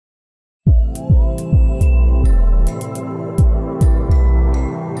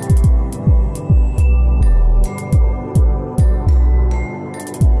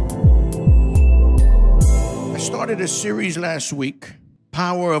started a series last week,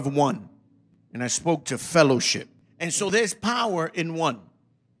 Power of One, and I spoke to fellowship. And so there's power in one.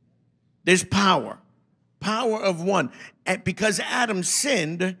 There's power of one. And because Adam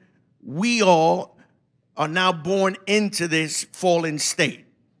sinned, we all are now born into this fallen state.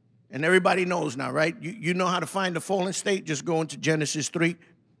 And everybody knows now, right? You know how to find the fallen state? Just go into Genesis 3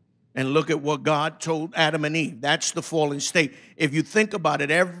 and look at what God told Adam and Eve. That's the fallen state. If you think about it,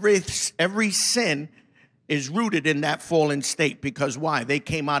 every sin is rooted in that fallen state. Because why? They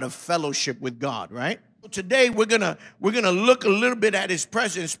came out of fellowship with God, right? Today we're gonna look a little bit at his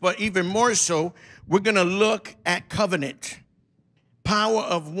presence, but even more so, we're gonna look at covenant. Power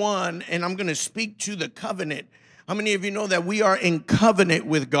of one, and I'm gonna speak to the covenant. How many of you know that we are in covenant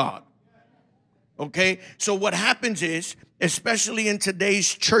with God? Okay, so what happens is, especially in today's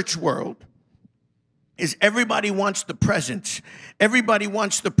church world, is everybody wants the presence. Everybody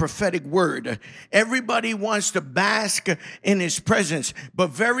wants the prophetic word. Everybody wants to bask in his presence,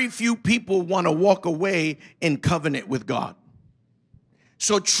 but very few people want to walk away in covenant with God.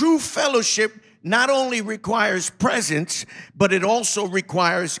 So true fellowship not only requires presence, but it also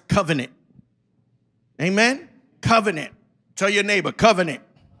requires covenant. Amen? Covenant. Tell your neighbor, covenant.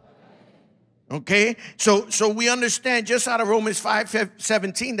 Okay? So we understand just out of Romans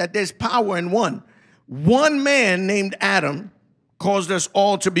 5:17 that there's power in one. One man named Adam caused us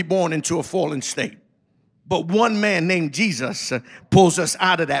all to be born into a fallen state. But one man named Jesus pulls us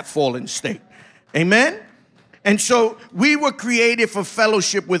out of that fallen state. Amen? And so we were created for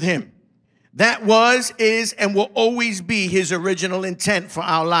fellowship with him. That was, is, and will always be his original intent for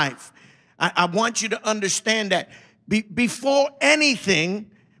our life. I want you to understand that before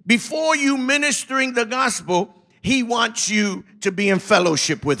anything, before you ministering the gospel, he wants you to be in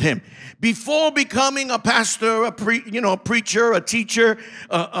fellowship with him. Before becoming a pastor, a preacher, a teacher,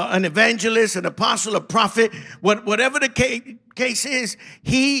 an evangelist, an apostle, a prophet, whatever the case is,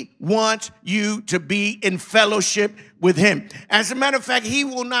 he wants you to be in fellowship with him. As a matter of fact, he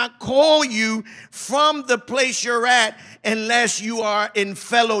will not call you from the place you're at unless you are in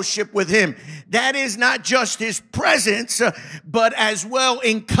fellowship with him. That is not just his presence, but as well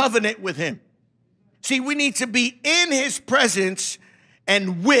in covenant with him. See, we need to be in his presence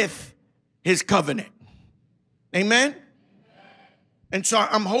and with his covenant. Amen? And so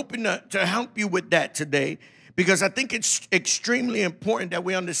I'm hoping to help you with that today, because I think it's extremely important that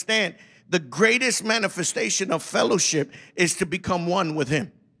we understand the greatest manifestation of fellowship is to become one with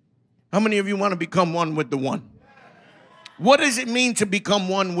him. How many of you want to become one with the one? What does it mean to become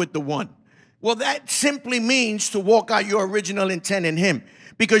one with the one? Well, that simply means to walk out your original intent in him.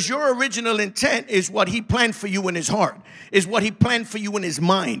 Because your original intent is what he planned for you in his heart, is what he planned for you in his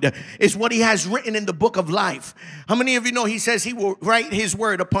mind, is what he has written in the book of life. How many of you know he says he will write his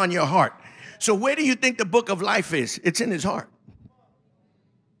word upon your heart? So where do you think the book of life is? It's in his heart.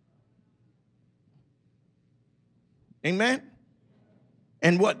 Amen?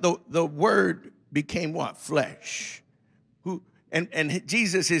 And what the word became what? Flesh. And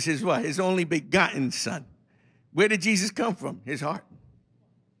Jesus is his what? His only begotten son. Where did Jesus come from? His heart.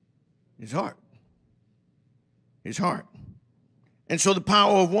 His heart. His heart. And so the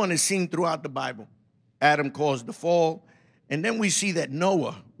power of one is seen throughout the Bible. Adam caused the fall. And then we see that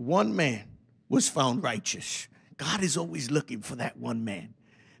Noah, one man, was found righteous. God is always looking for that one man.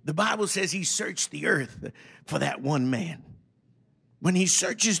 The Bible says he searched the earth for that one man. When he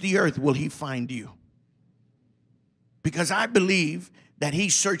searches the earth, will he find you? Because I believe that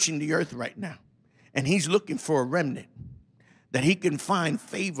he's searching the earth right now. And he's looking for a remnant that he can find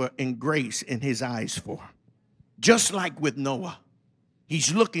favor and grace in his eyes for. Just like with Noah,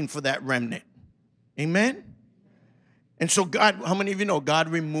 he's looking for that remnant. Amen? And so God, how many of you know God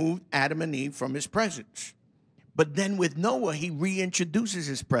removed Adam and Eve from his presence? But then with Noah, he reintroduces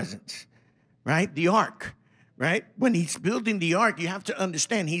his presence, right? The ark, right? When he's building the ark, you have to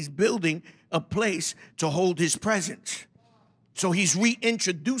understand he's building a place to hold his presence. So he's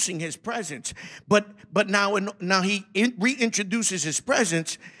reintroducing his presence. But now he reintroduces his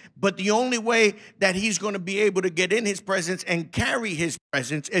presence, but the only way that he's going to be able to get in his presence and carry his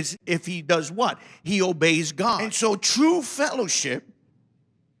presence is if he does what? He obeys God. And so true fellowship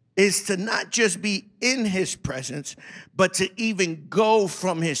is to not just be in his presence, but to even go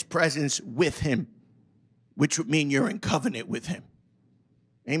from his presence with him, which would mean you're in covenant with him.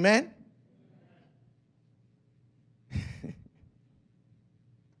 Amen?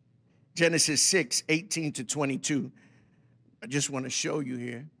 Genesis 6:18-22. I just want to show you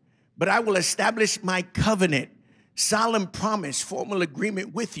here. But I will establish my covenant, solemn promise, formal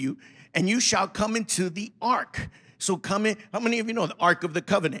agreement with you, and you shall come into the ark. So come in. How many of you know the ark of the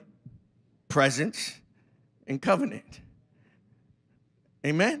covenant? Presence. in covenant.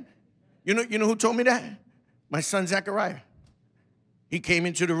 Amen? You know who told me that? My son Zachariah. He came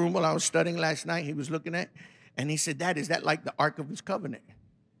into the room while I was studying last night. He was looking at, and he said, Dad, is that like the Ark of his covenant?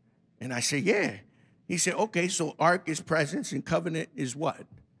 And I said, yeah. He said, okay, so Ark is presence and covenant is what?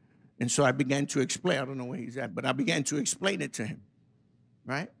 And so I began to explain. I don't know where he's at, but I began to explain it to him,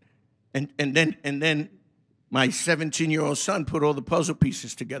 right? And then my 17-year-old son put all the puzzle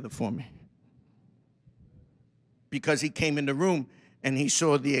pieces together for me. Because he came in the room and he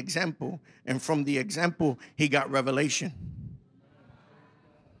saw the example, and from the example, he got revelation.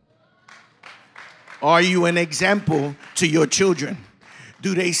 Are you an example to your children?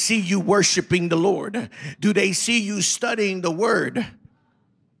 Do they see you worshiping the Lord? Do they see you studying the word?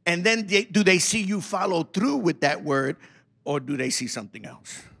 And then do they see you follow through with that word, or do they see something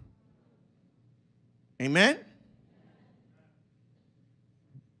else? Amen?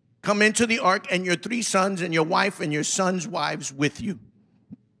 Come into the ark, and your 3 sons and your wife and your sons' wives with you.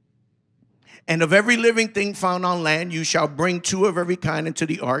 And of every living thing found on land, you shall bring 2 of every kind into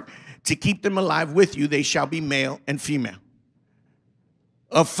the ark to keep them alive with you. They shall be male and female.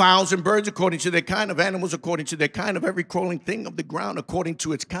 Of fowls and birds according to their kind, of animals according to their kind, of every crawling thing of the ground according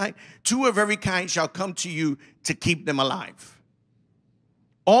to its kind. 2 of every kind shall come to you to keep them alive.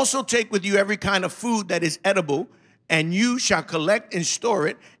 Also take with you every kind of food that is edible, and you shall collect and store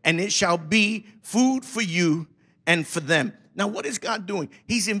it, and it shall be food for you and for them. Now, what is God doing?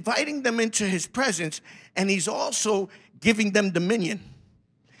 He's inviting them into his presence, and he's also giving them dominion,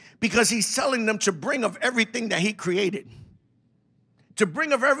 because he's telling them to bring of everything that he created. To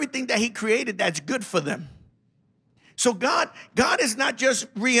bring of everything that he created that's good for them. So God is not just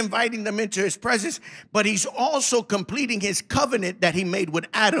re-inviting them into his presence, but he's also completing his covenant that he made with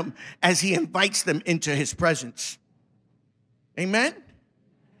Adam as he invites them into his presence. Amen?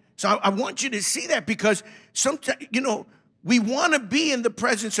 So I want you to see that, because sometimes, we want to be in the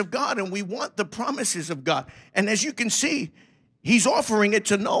presence of God, and we want the promises of God. And as you can see, he's offering it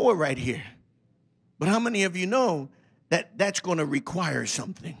to Noah right here. But how many of you know that that's going to require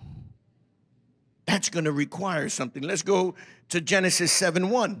something? That's going to require something. Let's go to Genesis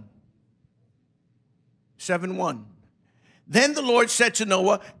 7:1. 7:1. Then the Lord said to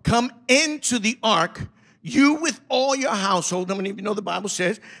Noah, come into the ark, you with all your household. How many of you know the Bible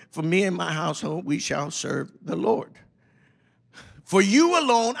says, for me and my household, we shall serve the Lord. For you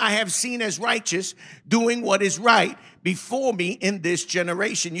alone I have seen as righteous, doing what is right before me in this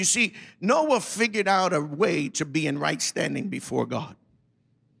generation. You see, Noah figured out a way to be in right standing before God.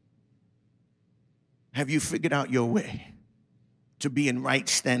 Have you figured out your way to be in right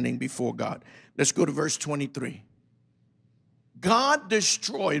standing before God? Let's go to verse 23. God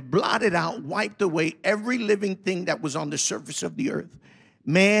destroyed, blotted out, wiped away every living thing that was on the surface of the earth.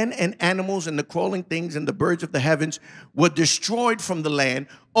 Man and animals and the crawling things and the birds of the heavens were destroyed from the land.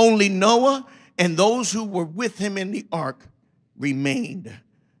 Only Noah and those who were with him in the ark remained.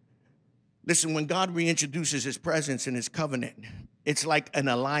 Listen, when God reintroduces his presence and his covenant, it's like an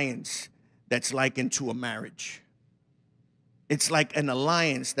alliance that's likened to a marriage. It's like an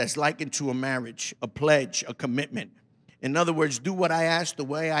alliance that's likened to a marriage, a pledge, a commitment. In other words, do what I ask the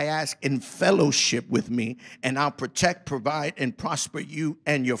way I ask in fellowship with me, and I'll protect, provide, and prosper you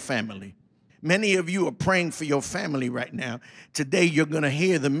and your family. Many of you are praying for your family right now. Today, you're going to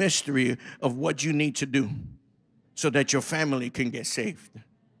hear the mystery of what you need to do so that your family can get saved.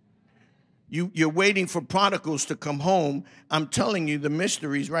 You're waiting for prodigals to come home. I'm telling you, the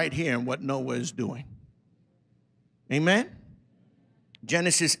mystery is right here in what Noah is doing. Amen?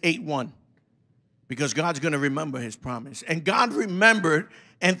 Genesis 8:1. Because God's going to remember his promise. And God remembered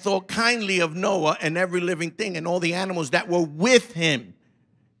and thought kindly of Noah and every living thing and all the animals that were with him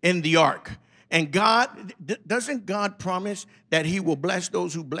in the ark. And doesn't God promise that he will bless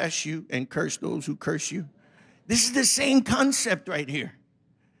those who bless you and curse those who curse you? This is the same concept right here.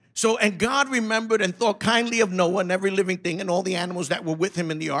 So, and God remembered and thought kindly of Noah and every living thing and all the animals that were with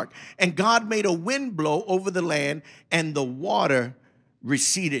him in the ark. And God made a wind blow over the land, and the water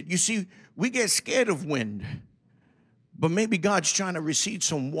receded. You see, we get scared of wind, but maybe God's trying to recede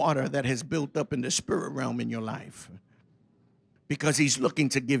some water that has built up in the spirit realm in your life, because he's looking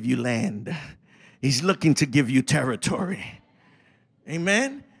to give you land. He's looking to give you territory.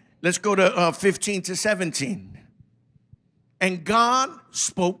 Amen? Let's go to 15 to 17. And God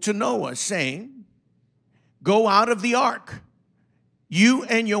spoke to Noah, saying, go out of the ark, you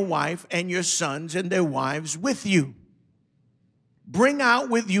and your wife and your sons and their wives with you. Bring out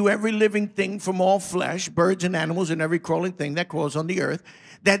with you every living thing from all flesh, birds and animals and every crawling thing that crawls on the earth,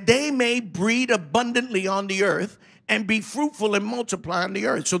 that they may breed abundantly on the earth and be fruitful and multiply on the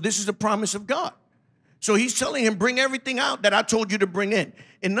earth. So this is the promise of God. So he's telling him, bring everything out that I told you to bring in.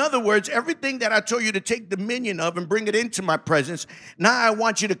 In other words, everything that I told you to take dominion of and bring it into my presence, now I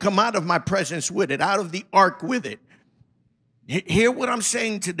want you to come out of my presence with it, out of the ark with it. Hear what I'm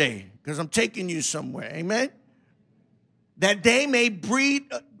saying today, because I'm taking you somewhere. Amen? That they may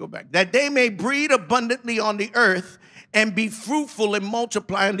breed, that they may breed abundantly on the earth and be fruitful and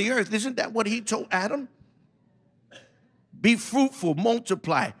multiply on the earth. Isn't that what he told Adam? Be fruitful,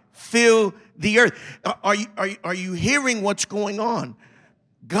 multiply, fill the earth. Are you hearing what's going on?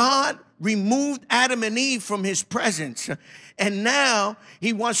 God removed Adam and Eve from his presence, and now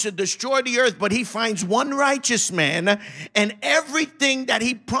he wants to destroy the earth, but he finds one righteous man, and everything that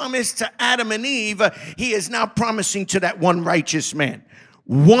he promised to Adam and Eve, he is now promising to that one righteous man.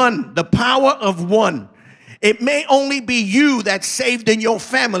 One, the power of one. It may only be you that's saved in your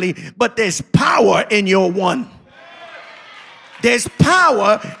family, but there's power in your one. There's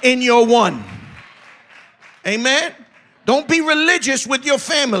power in your one. Amen? Don't be religious with your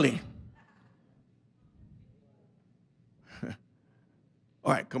family.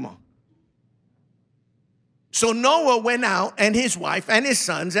 All right, come on. So Noah went out, and his wife and his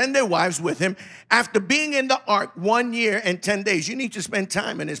sons and their wives with him, after being in the ark 1 year and 10 days. You need to spend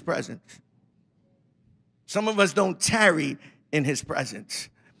time in his presence. Some of us don't tarry in his presence.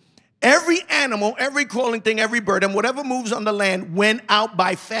 Every animal, every crawling thing, every bird, and whatever moves on the land went out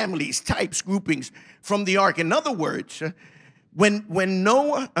by families, types, groupings from the ark. In other words, when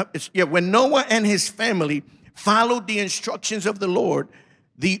Noah and his family followed the instructions of the Lord,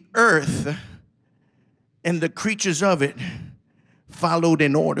 the earth and the creatures of it followed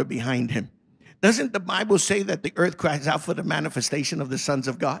in order behind him. Doesn't the Bible say that the earth cries out for the manifestation of the sons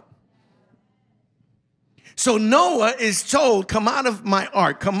of God? So Noah is told, come out of my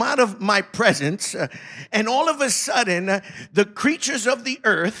ark, come out of my presence. And all of a sudden, the creatures of the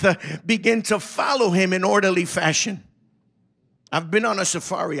earth begin to follow him in orderly fashion. I've been on a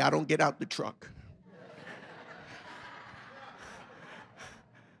safari. I don't get out the truck.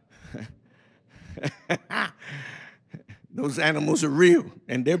 Those animals are real,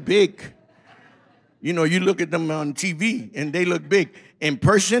 and they're big. You know, you look at them on TV, and they look big. In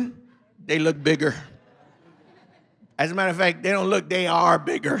person, they look bigger. As a matter of fact, they are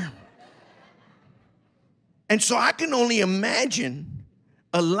bigger. And so I can only imagine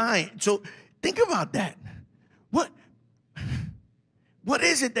a lion. So think about that. What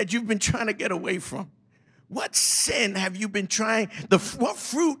is it that you've been trying to get away from? What sin have you been trying, what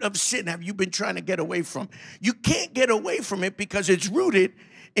fruit of sin have you been trying to get away from? You can't get away from it because it's rooted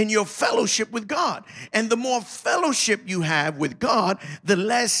in your fellowship with God. And the more fellowship you have with God, the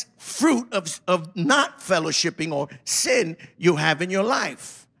less fruit of not fellowshipping or sin you have in your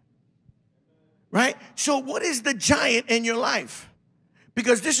life. Right? So what is the giant in your life?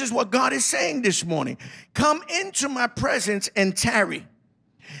 Because this is what God is saying this morning. Come into my presence and tarry.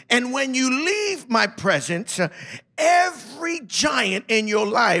 And when you leave my presence, every giant in your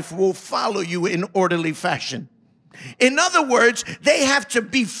life will follow you in orderly fashion. In other words, they have to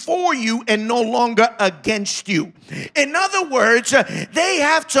be for you and no longer against you. In other words, they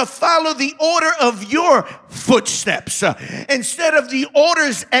have to follow the order of your footsteps instead of the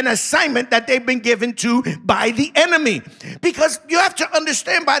orders and assignment that they've been given to by the enemy. Because you have to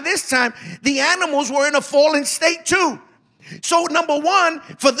understand, by this time, the animals were in a fallen state too. So number one,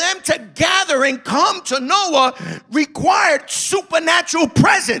 for them to gather and come to Noah required supernatural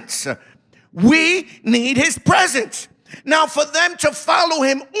presence. We need his presence. Now, for them to follow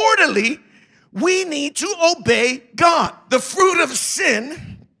him orderly, we need to obey God. The fruit of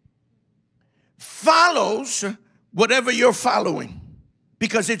sin follows whatever you're following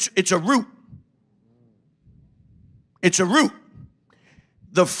because it's a root. It's a root.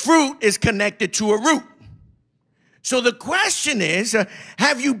 The fruit is connected to a root. So the question is,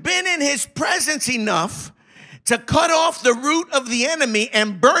 have you been in his presence enough to cut off the root of the enemy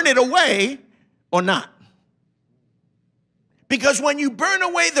and burn it away or not? Because when you burn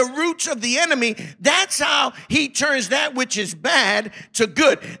away the roots of the enemy, that's how he turns that which is bad to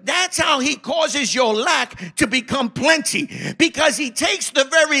good. That's how he causes your lack to become plenty. Because he takes the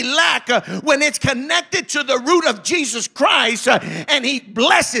very lack when it's connected to the root of Jesus Christ and he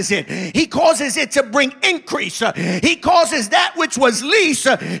blesses it. He causes it to bring increase. He causes that which was least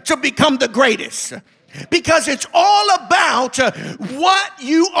to become the greatest. Because it's all about what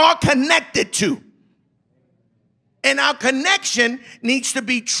you are connected to. And our connection needs to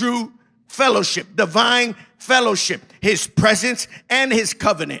be true fellowship, divine fellowship, his presence and his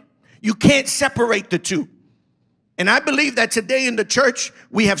covenant. You can't separate the two. And I believe that today in the church,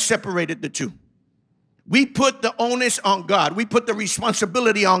 we have separated the two. We put the onus on God. We put the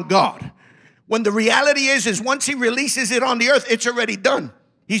responsibility on God. When the reality is once he releases it on the earth, it's already done.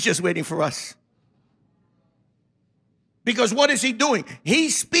 He's just waiting for us. Because what is he doing?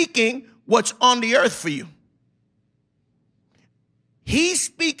 He's speaking what's on the earth for you. He's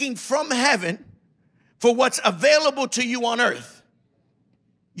speaking from heaven for what's available to you on earth.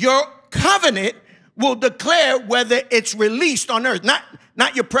 Your covenant will declare whether it's released on earth,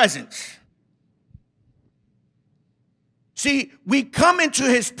 not your presence. See, we come into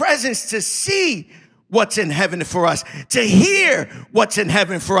his presence to see what's in heaven for us, to hear what's in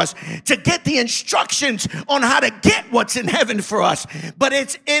heaven for us, to get the instructions on how to get what's in heaven for us. But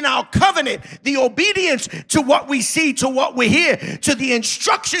it's in our covenant, the obedience to what we see, to what we hear, to the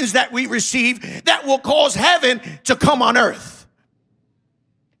instructions that we receive that will cause heaven to come on earth.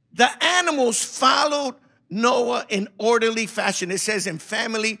 The animals followed Noah in orderly fashion. It says in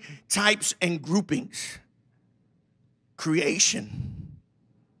family types and groupings. Creation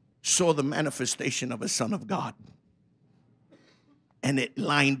saw the manifestation of a son of God, and it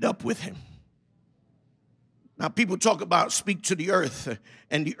lined up with him. Now, people talk about speak to the earth,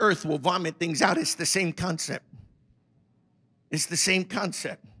 and the earth will vomit things out. It's the same concept. It's the same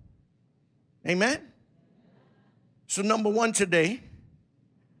concept. Amen? So number one today,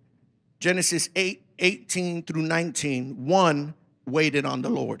 Genesis 8:18 through 19, one waited on the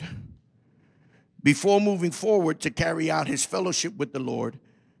Lord. Before moving forward to carry out his fellowship with the Lord,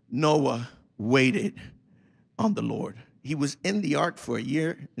 Noah waited on the Lord. He was in the ark for 1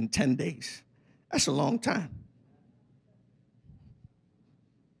 year and 10 days. That's a long time.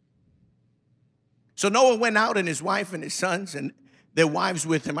 So Noah went out, and his wife and his sons and their wives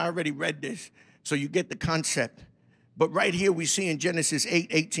with him. I already read this, so you get the concept. But right here we see in Genesis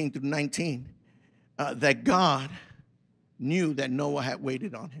 8:18 through 19, that God knew that Noah had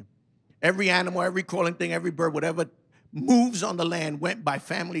waited on him. Every animal, every crawling thing, every bird, whatever moves on the land went by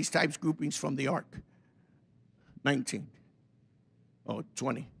families, types, groupings from the ark. 19. Oh,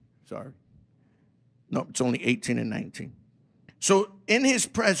 20. Sorry. No, it's only 18 and 19. So in his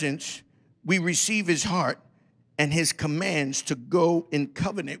presence, we receive his heart and his commands to go in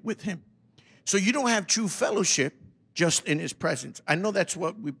covenant with him. So you don't have true fellowship just in his presence. I know that's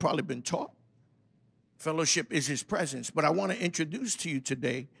what we've probably been taught. Fellowship is his presence. But I want to introduce to you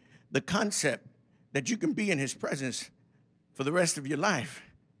today the concept that you can be in his presence for the rest of your life.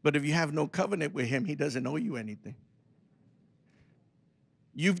 But if you have no covenant with him, he doesn't owe you anything.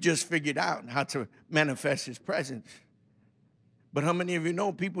 You've just figured out how to manifest his presence. But how many of you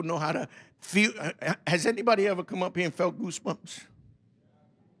know people know how to feel? Has anybody ever come up here and felt goosebumps?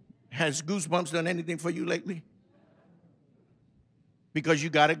 Has goosebumps done anything for you lately? Because you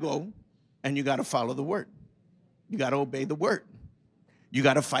got to go and you got to follow the word. You got to obey the word. You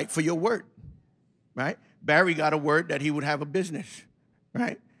got to fight for your word, right? Barry got a word that he would have a business,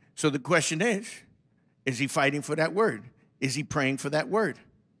 right? So the question is he fighting for that word? Is he praying for that word?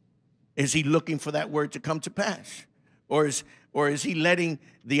 Is he looking for that word to come to pass? Or is he letting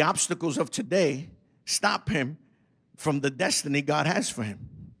the obstacles of today stop him from the destiny God has for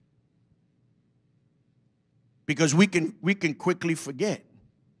him? Because we can quickly forget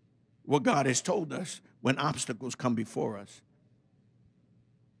what God has told us when obstacles come before us.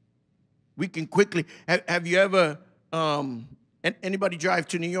 We can quickly, have you ever, anybody drive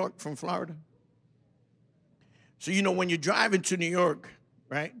to New York from Florida? So, you know, when you're driving to New York,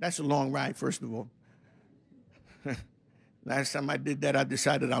 right, that's a long ride, first of all. Last time I did that, I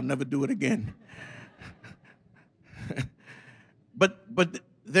decided I'll never do it again. But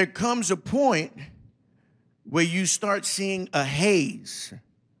there comes a point where you start seeing a haze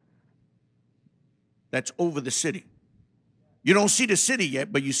that's over the city. You don't see the city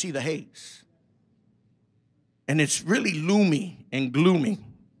yet, but you see the haze. And it's really loomy and gloomy.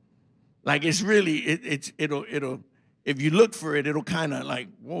 Like it's really, it'll, if you look for it, it'll kind of like,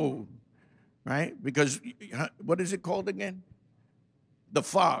 whoa, right? Because what is it called again? The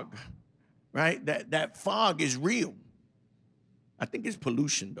fog, right? That fog is real. I think it's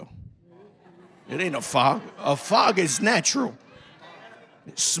pollution, though. It ain't a fog. A fog is natural.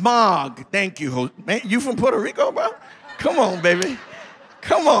 Smog. Thank you. Man, you from Puerto Rico, bro? Come on, baby.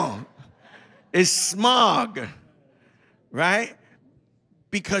 Come on. It's smog, right?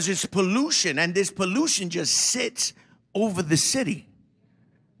 Because it's pollution, and this pollution just sits over the city,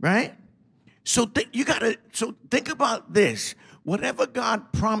 right? So think about this. Whatever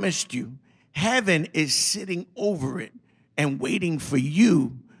God promised you, heaven is sitting over it and waiting for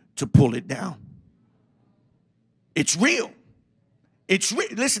you to pull it down. It's real. It's real.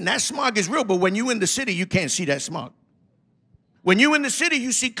 Listen, that smog is real, but when you're in the city, you can't see that smog. When you're in the city,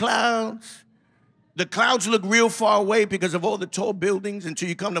 you see clouds, The clouds look real far away because of all the tall buildings until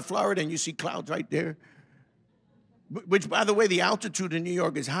you come to Florida and you see clouds right there. Which, by the way, the altitude in New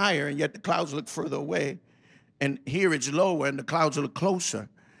York is higher, and yet the clouds look further away. And here it's lower, and the clouds look closer.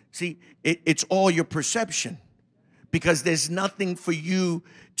 See, it's all your perception, because there's nothing for you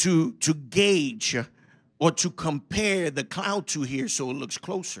to gauge or to compare the cloud to here, so it looks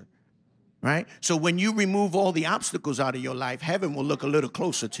closer, right? So when you remove all the obstacles out of your life, heaven will look a little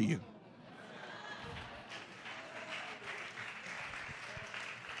closer to you.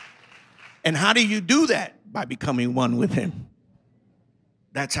 And how do you do that? By becoming one with him.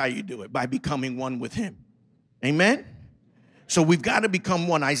 That's how you do it, by becoming one with him. Amen? So we've got to become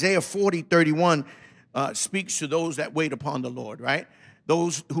one. Isaiah 40:31 speaks to those that wait upon the Lord, right?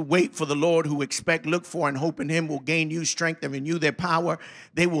 Those who wait for the Lord, who expect, look for, and hope in him will gain new strength and renew their power.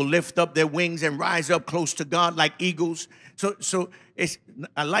 They will lift up their wings and rise up close to God like eagles. So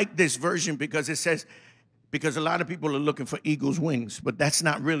I like this version because it says, because a lot of people are looking for eagle's wings, but that's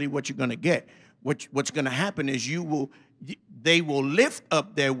not really what you're going to get. What's going to happen is they will lift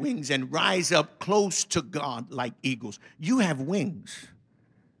up their wings and rise up close to God like eagles. You have wings.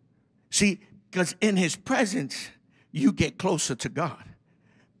 See, because in his presence, you get closer to God.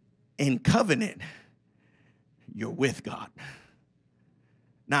 In covenant, you're with God.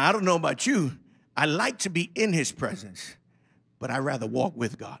 Now, I don't know about you. I like to be in his presence, but I'd rather walk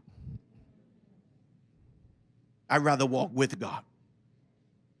with God. I'd rather walk with God.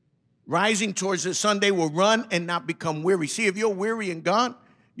 Rising towards the sun, they will run and not become weary. See, if you're weary in God,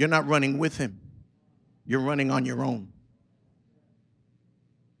 you're not running with him. You're running on your own.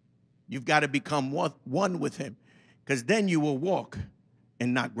 You've got to become one with him, because then you will walk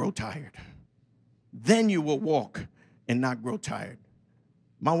and not grow tired. Then you will walk and not grow tired.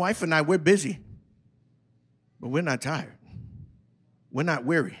 My wife and I, we're busy, but we're not tired. We're not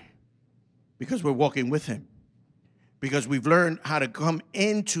weary because we're walking with him. Because we've learned how to come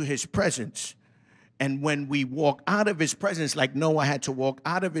into his presence. And when we walk out of his presence, like Noah had to walk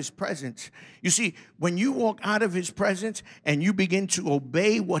out of his presence. You see, when you walk out of his presence and you begin to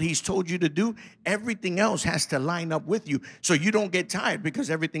obey what he's told you to do, everything else has to line up with you. So you don't get tired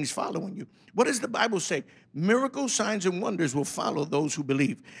because everything's following you. What does the Bible say? Miracles, signs, and wonders will follow those who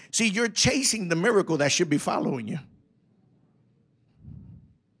believe. See, you're chasing the miracle that should be following you.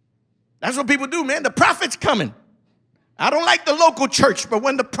 That's what people do, man. The prophet's coming. I don't like the local church, but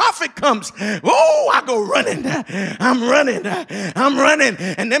when the prophet comes, oh, I go running. I'm running.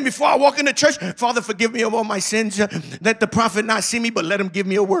 And then before I walk into church, Father, forgive me of all my sins. Let the prophet not see me, but let him give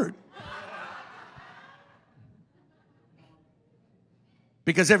me a word.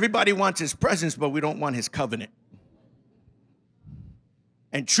 Because everybody wants his presence, but we don't want his covenant.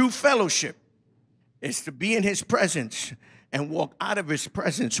 And true fellowship is to be in his presence and walk out of his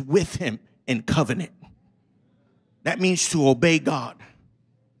presence with him in covenant. That means to obey God.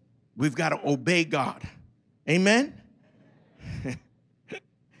 We've got to obey God. Amen?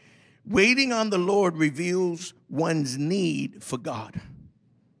 Waiting on the Lord reveals one's need for God,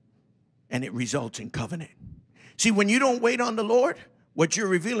 and it results in covenant. See, when you don't wait on the Lord, what you're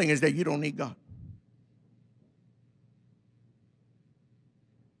revealing is that you don't need God.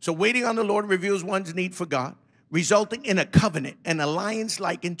 So waiting on the Lord reveals one's need for God, resulting in a covenant, an alliance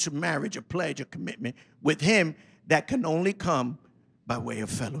likened to marriage, a pledge, a commitment with him that can only come by way of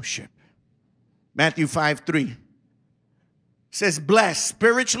fellowship. Matthew 5:3 says, blessed,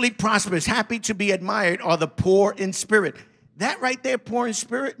 spiritually prosperous, happy to be admired are the poor in spirit. That right there, poor in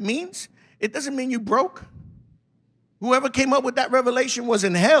spirit, means, it doesn't mean you broke. Whoever came up with that revelation was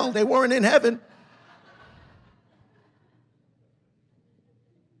in hell. They weren't in heaven.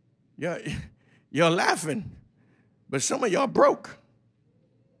 You're laughing, but some of y'all broke.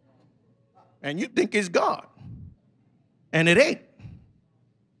 And you think it's God. And it ain't.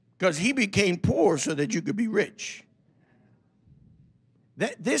 Because he became poor so that you could be rich.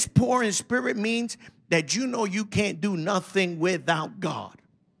 This poor in spirit means that you know you can't do nothing without God.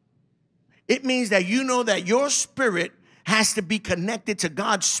 It means that you know that your spirit has to be connected to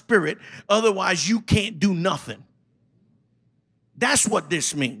God's spirit. Otherwise, you can't do nothing. That's what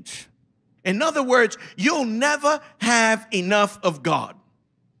this means. In other words, you'll never have enough of God.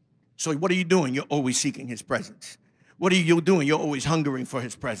 So what are you doing? You're always seeking his presence. What are you doing? You're always hungering for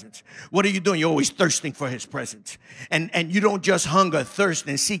his presence. What are you doing? You're always thirsting for his presence. And you don't just hunger, thirst,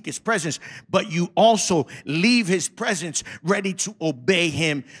 and seek his presence, but you also leave his presence ready to obey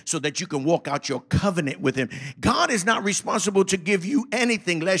him so that you can walk out your covenant with him. God is not responsible to give you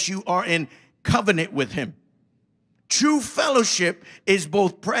anything unless you are in covenant with him. True fellowship is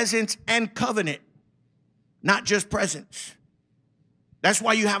both presence and covenant, not just presence. That's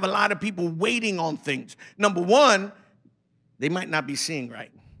why you have a lot of people waiting on things. Number one, they might not be seeing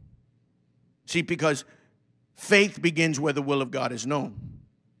right. See, because faith begins where the will of God is known.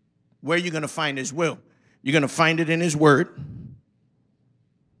 Where are you going to find his will? You're going to find it in his word,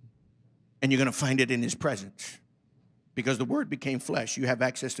 and you're going to find it in his presence. Because the word became flesh. You have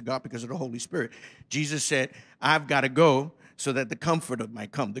access to God because of the Holy Spirit. Jesus said, I've got to go so that the comforter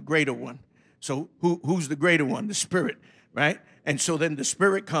might come, the greater one. So who's the greater one? The Spirit, right? And so then the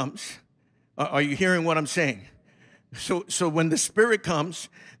Spirit comes. Are you hearing what I'm saying? So when the Spirit comes,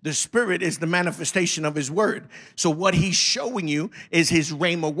 the Spirit is the manifestation of his word. So what he's showing you is his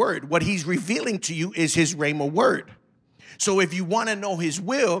rhema word. What he's revealing to you is his rhema word. So if you want to know his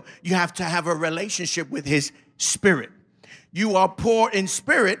will, you have to have a relationship with his Spirit. You are poor in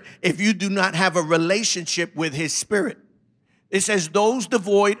spirit if you do not have a relationship with his Spirit. It says, those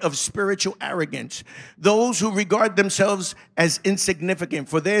devoid of spiritual arrogance, those who regard themselves as insignificant,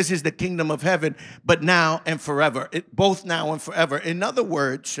 for theirs is the kingdom of heaven, but now and forever, both now and forever. In other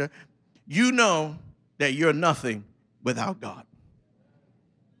words, you know that you're nothing without God.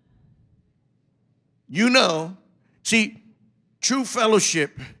 You know, see, true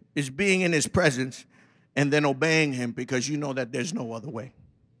fellowship is being in his presence and then obeying him because you know that there's no other way.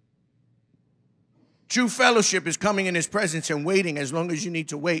 True fellowship is coming in his presence and waiting as long as you need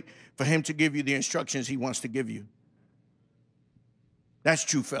to wait for him to give you the instructions he wants to give you. That's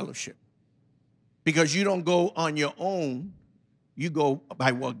true fellowship. Because you don't go on your own, you go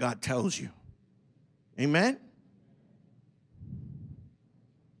by what God tells you. Amen?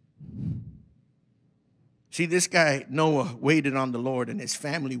 See, this guy, Noah, waited on the Lord and his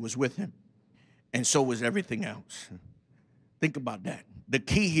family was with him. And so was everything else. Think about that. The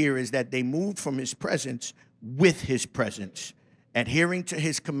key here is that they moved from his presence with his presence, adhering to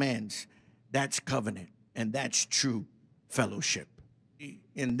his commands. That's covenant, and that's true fellowship.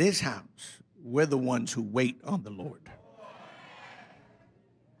 In this house, we're the ones who wait on the Lord.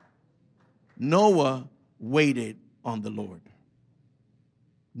 Noah waited on the Lord.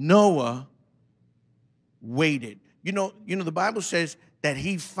 Noah waited. You know, the Bible says that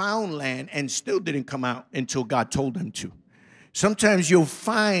he found land and still didn't come out until God told him to. Sometimes you'll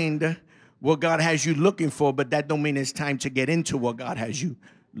find what God has you looking for, but that don't mean it's time to get into what God has you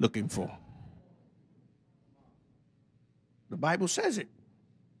looking for. The Bible says it.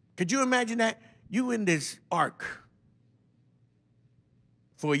 Could you imagine that? You in this ark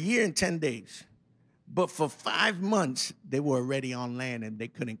for a year and 10 days, but for 5 months, they were already on land and they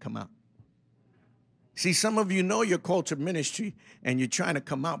couldn't come out. See, some of you know you're called to ministry and you're trying to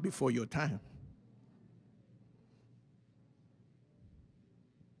come out before your time.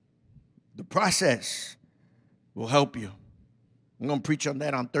 The process will help you. I'm going to preach on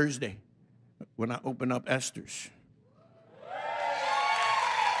that on Thursday when I open up Esther's.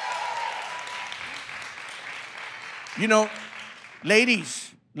 You know,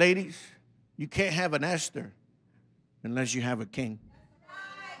 ladies, you can't have an Esther unless you have a king.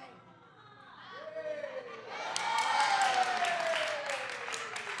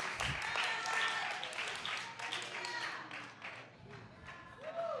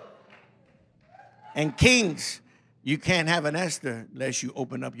 And kings, you can't have an Esther unless you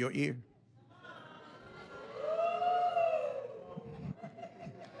open up your ear.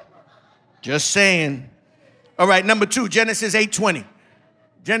 Just saying. All right, number 2, Genesis 8:20.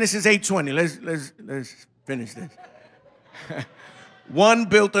 Genesis 8:20. Let's finish this. One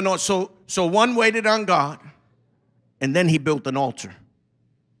built an altar. So one waited on God, and then he built an altar.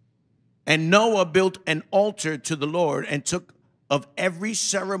 And Noah built an altar to the Lord and took of every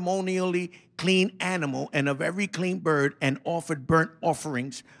ceremonially clean animal and of every clean bird and offered burnt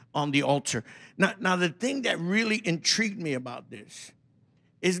offerings on the altar. Now the thing that really intrigued me about this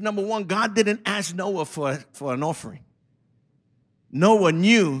is, number one, God didn't ask Noah for an offering. Noah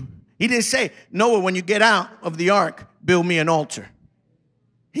knew. He didn't say, Noah, when you get out of the ark, build me an altar.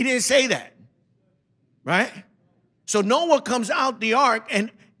 He didn't say that, right? So Noah comes out the ark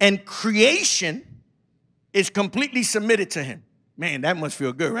and creation is completely submitted to him. Man, that must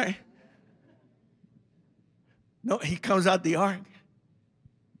feel good, right? No, he comes out the ark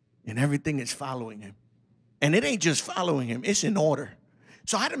and everything is following him. And it ain't just following him, it's in order.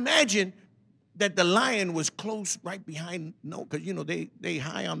 So I'd imagine that the lion was close right behind Noah, because, you know, they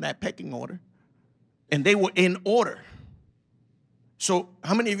high on that pecking order. And they were in order. So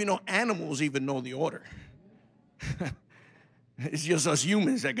how many of you know animals even know the order? It's just us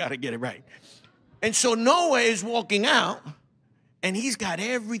humans that got to get it right. And so Noah is walking out, and he's got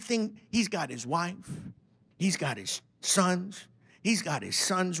everything. He's got his wife. He's got his sons. He's got his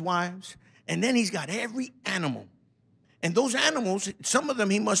sons' wives. And then he's got every animal. And those animals, some of them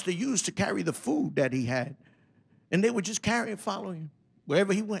he must have used to carry the food that he had. And they would just carry and follow him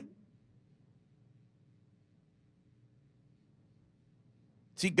wherever he went.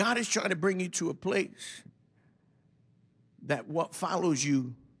 See, God is trying to bring you to a place that what follows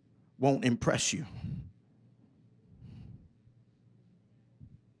you won't impress you.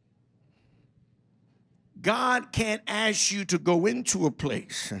 God can't ask you to go into a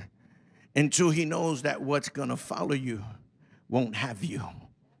place until he knows that what's going to follow you won't have you.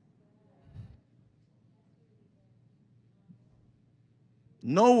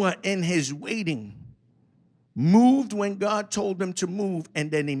 Noah, in his waiting, moved when God told him to move,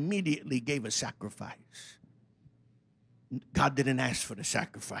 and then immediately gave a sacrifice. God didn't ask for the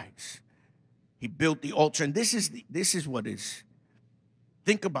sacrifice. He built the altar, and this is what is.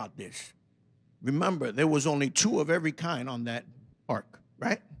 Think about this. Remember, there was only 2 of every kind on that ark,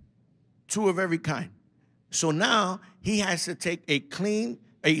 right? 2 of every kind. So now he has to take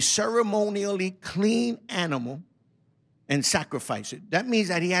a ceremonially clean animal and sacrifice it. That means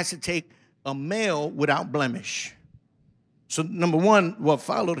that he has to take a male without blemish. So number one, what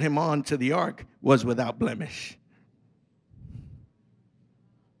followed him on to the ark was without blemish.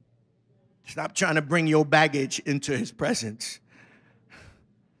 Stop trying to bring your baggage into his presence.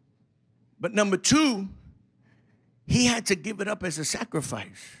 But number 2, he had to give it up as a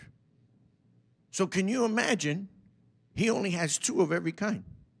sacrifice. So can you imagine? He only has 2 of every kind.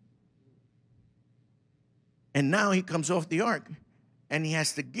 And now he comes off the ark and he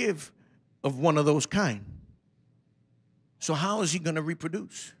has to give of one of those kind. So how is he going to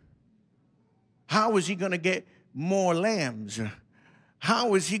reproduce? How is he going to get more lambs?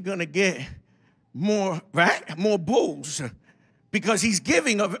 How is he going to get more, right? More bulls? Because he's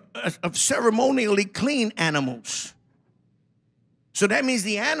giving of ceremonially clean animals. So that means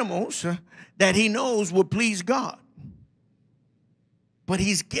the animals that he knows will please God. But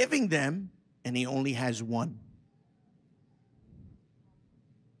he's giving them, and he only has 1.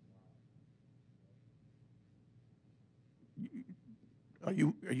 Are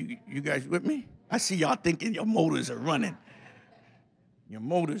you guys with me? I see y'all thinking your motors are running. Your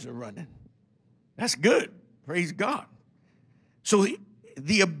motors are running. That's good. Praise God. So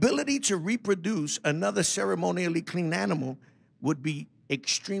the ability to reproduce another ceremonially clean animal would be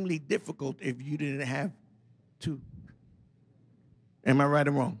extremely difficult if you didn't have 2. Am I right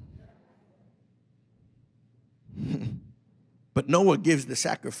or wrong? But Noah gives the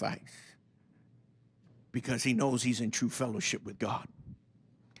sacrifice because he knows he's in true fellowship with God.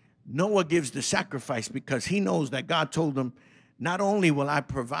 Noah gives the sacrifice because he knows that God told him, not only will I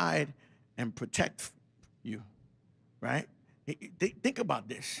provide and protect you, right? Think about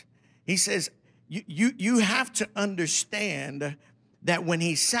this. He says, you have to understand that when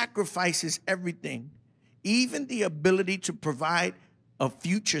he sacrifices everything, even the ability to provide a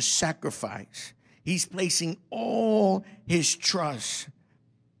future sacrifice, he's placing all his trust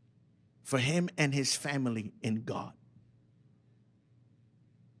for him and his family in God.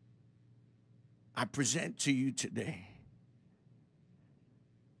 I present to you today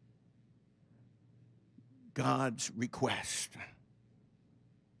God's request.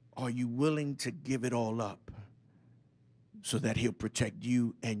 Are you willing to give it all up so that he'll protect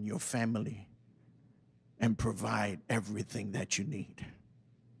you and your family and provide everything that you need?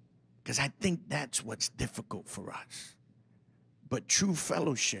 Because I think that's what's difficult for us. But true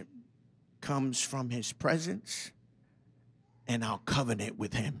fellowship comes from his presence and our covenant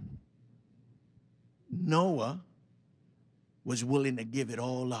with him. Noah was willing to give it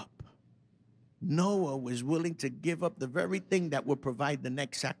all up. Noah was willing to give up the very thing that would provide the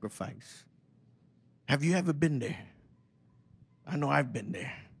next sacrifice. Have you ever been there? I know I've been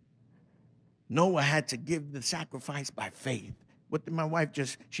there. Noah had to give the sacrifice by faith. What did my wife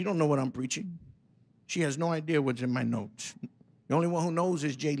just, she don't know what I'm preaching. She has no idea what's in my notes. The only one who knows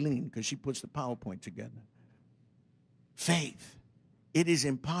is Jaylene because she puts the PowerPoint together. Faith. It is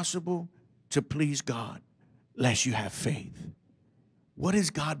impossible to please God unless you have faith. What has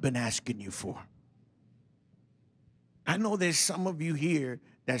God been asking you for? I know there's some of you here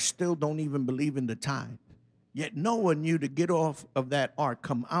that still don't even believe in the tithe. Yet Noah knew to get off of that ark,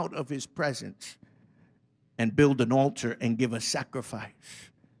 come out of his presence, and build an altar and give a sacrifice.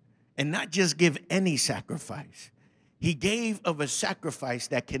 And not just give any sacrifice. He gave of a sacrifice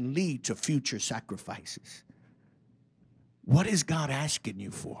that can lead to future sacrifices. What is God asking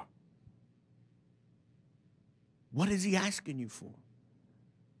you for? What is he asking you for?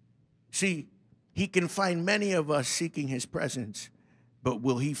 See, he can find many of us seeking his presence, but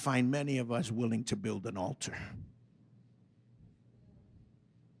will he find many of us willing to build an altar?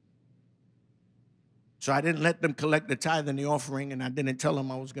 So I didn't let them collect the tithe and the offering, and I didn't tell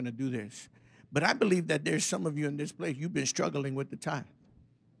them I was going to do this. But I believe that there's some of you in this place, you've been struggling with the tithe.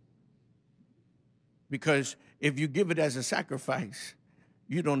 Because if you give it as a sacrifice,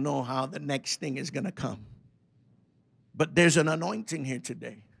 you don't know how the next thing is going to come. But there's an anointing here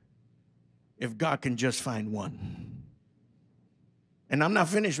today. If God can just find one. And I'm not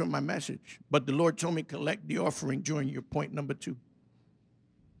finished with my message, but the Lord told me collect the offering during your point number 2.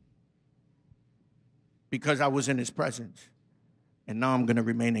 Because I was in his presence. And now I'm going to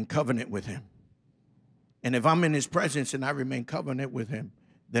remain in covenant with him. And if I'm in his presence and I remain covenant with him,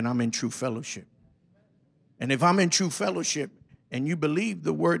 then I'm in true fellowship. And if I'm in true fellowship and you believe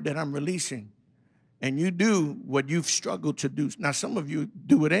the word that I'm releasing and you do what you've struggled to do. Now, some of you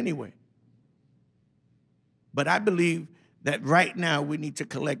do it anyway. But I believe that right now we need to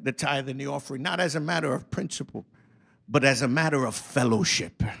collect the tithe and the offering, not as a matter of principle, but as a matter of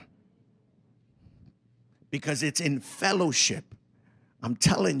fellowship. Because it's in fellowship, I'm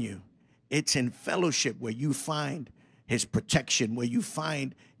telling you, it's in fellowship where you find his protection, where you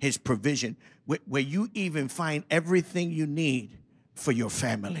find his provision, where you even find everything you need for your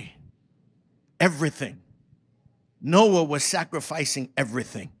family. Everything. Noah was sacrificing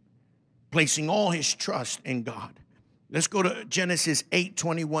everything, placing all his trust in God. Let's go to Genesis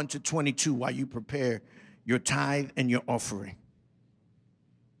 8:21-22 while you prepare your tithe and your offering.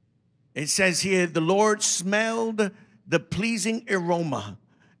 It says here, the Lord smelled the pleasing aroma,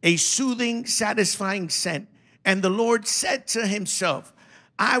 a soothing, satisfying scent. And the Lord said to himself,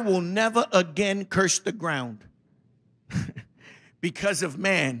 I will never again curse the ground because of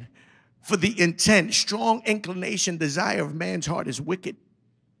man. For the intent, strong inclination, desire of man's heart is wicked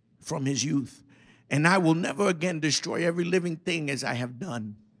from his youth. And I will never again destroy every living thing as I have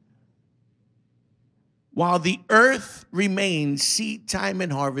done. While the earth remains, seed time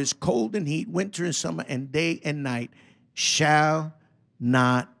and harvest, cold and heat, winter and summer, and day and night shall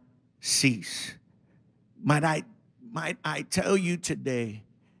not cease. Might I tell you today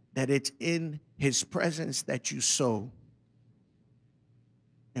that it's in his presence that you sow,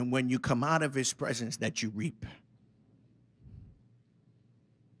 and when you come out of his presence that you reap.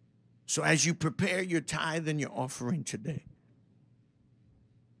 So as you prepare your tithe and your offering today,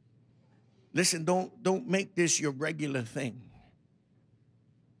 listen, don't make this your regular thing.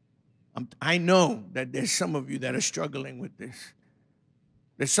 I know that there's some of you that are struggling with this.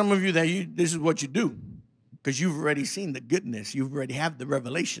 There's some of you that this is what you do because you've already seen the goodness. You've already have the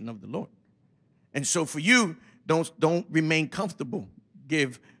revelation of the Lord. And so for you, don't remain comfortable.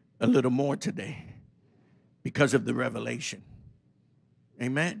 Give a little more today because of the revelation.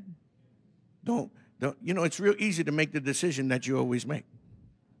 Amen. Don't, it's real easy to make the decision that you always make.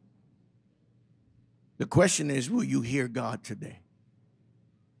 The question is, will you hear God today?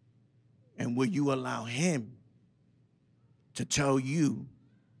 And will you allow him to tell you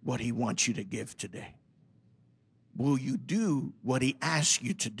what he wants you to give today? Will you do what he asks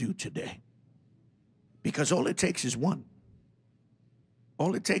you to do today? Because all it takes is one.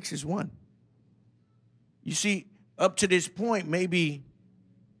 All it takes is one. You see, up to this point, maybe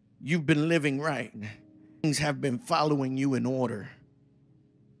you've been living right. Things have been following you in order.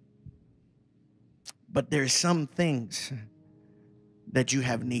 But there's some things that you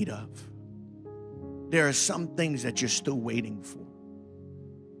have need of. There are some things that you're still waiting for.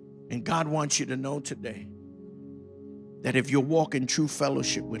 And God wants you to know today that if you're walking true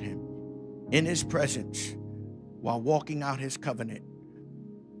fellowship with him, in his presence, while walking out his covenant,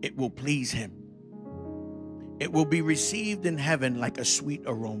 it will please him. It will be received in heaven like a sweet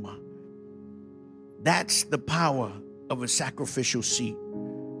aroma. That's the power of a sacrificial seed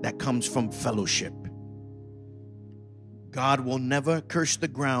that comes from fellowship. God will never curse the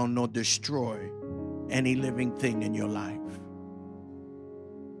ground nor destroy any living thing in your life.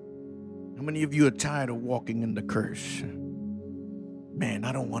 How many of you are tired of walking in the curse? Man,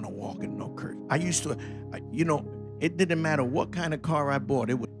 I don't want to walk in no curse. I used to, it didn't matter what kind of car I bought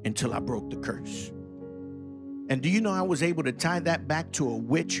until I broke the curse. And do you know I was able to tie that back to a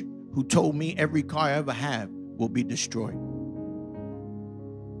witch who told me every car I ever have will be destroyed?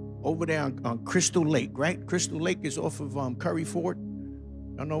 Over there on Crystal Lake, right? Crystal Lake is off of Curry Ford.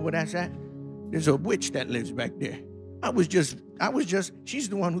 Y'all know where that's at? There's a witch that lives back there. She's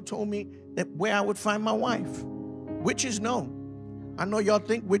the one who told me that where I would find my wife. Witches know. I know y'all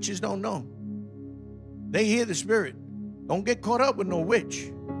think witches don't know. They hear the spirit. Don't get caught up with no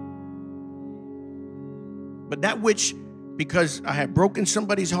witch. But that witch, because I had broken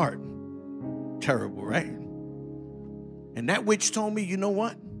somebody's heart, terrible, right? And that witch told me, you know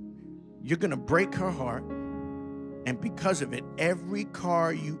what? You're going to break her heart. And because of it, every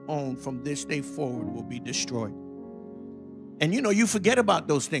car you own from this day forward will be destroyed. And you know, you forget about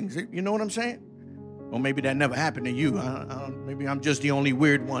those things. You know what I'm saying? Or maybe that never happened to you. Maybe I'm just the only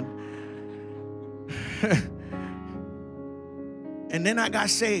weird one. And then I got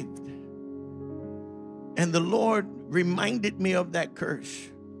saved. And the Lord reminded me of that curse.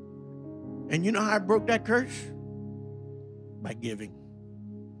 And you know how I broke that curse? By giving.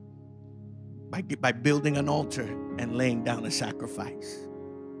 By building an altar and laying down a sacrifice.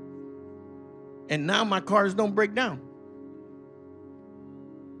 And now my cars don't break down.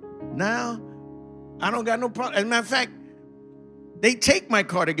 Now, I don't got no problem. As a matter of fact, they take my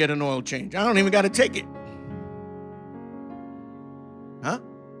car to get an oil change. I don't even got to take it. Huh?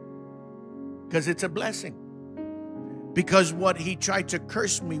 Because it's a blessing. Because what he tried to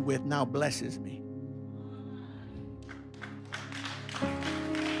curse me with now blesses me.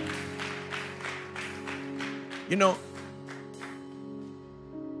 You know,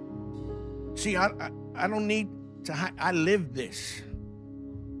 see, I don't need to, I live this.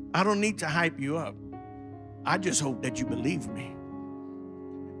 I don't need to hype you up. I just hope that you believe me.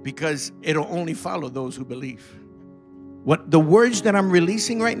 Because it'll only follow those who believe. What the words that I'm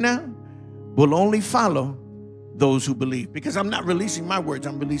releasing right now will only follow those who believe. Because I'm not releasing my words,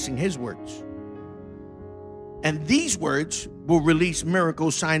 I'm releasing his words. And these words will release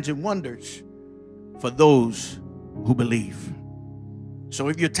miracles, signs, and wonders for those who believe. So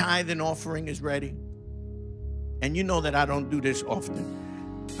if your tithe and offering is ready, and you know that I don't do this often,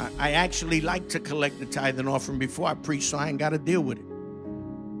 I actually like to collect the tithe and offering before I preach, so I ain't got to deal with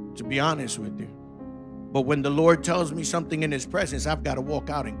it, to be honest with you. But when the Lord tells me something in his presence, I've got to walk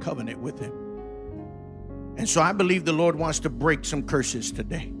out in covenant with him. And so I believe the Lord wants to break some curses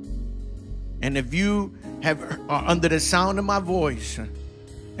today. And if you are under the sound of my voice,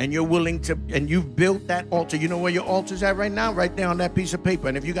 and you're willing to, and you've built that altar, you know where your altar's at right now? Right there on that piece of paper.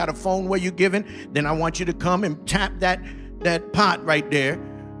 And if you got a phone where you're giving, then I want you to come and tap that pot right there.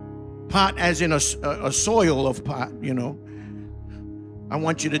 Pot as in a soil of pot, you know. I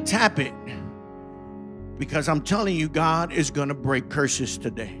want you to tap it. Because I'm telling you, God is going to break curses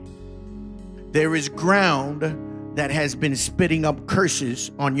today. There is ground that has been spitting up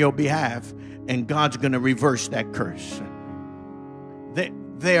curses on your behalf, and God's going to reverse that curse.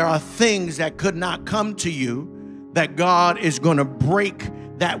 There are things that could not come to you that God is going to break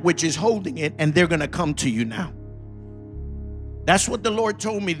that which is holding it, and they're going to come to you now. That's what the Lord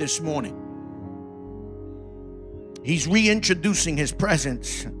told me this morning. He's reintroducing his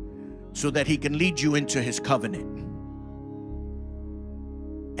presence so that he can lead you into his covenant.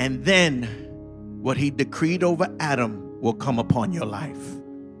 And then what he decreed over Adam will come upon your life.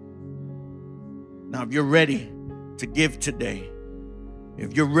 Now, if you're ready to give today,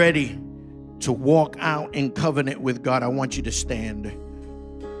 if you're ready to walk out in covenant with God, I want you to stand.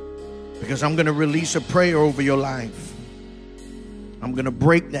 Because I'm going to release a prayer over your life. I'm going to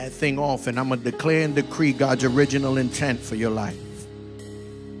break that thing off, and I'm going to declare and decree God's original intent for your life.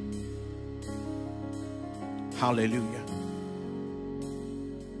 Hallelujah.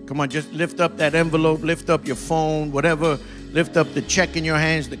 Come on, just lift up that envelope, lift up your phone, whatever, lift up the check in your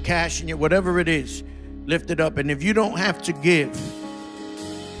hands, the cash in your, whatever it is, lift it up. And if you don't have to give,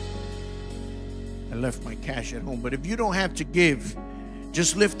 I left my cash at home, but if you don't have to give,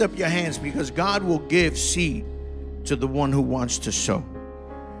 just lift up your hands, because God will give seed to the one who wants to sow.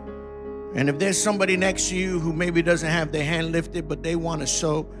 And if there's somebody next to you who maybe doesn't have their hand lifted, but they want to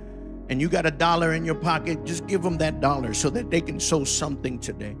sow, and you got $1 in your pocket, just give them that $1 so that they can sow something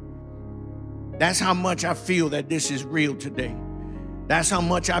today. That's how much I feel that this is real today. That's how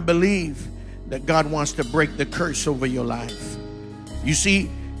much I believe that God wants to break the curse over your life. You see,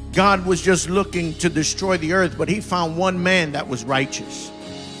 God was just looking to destroy the earth, but he found one man that was righteous.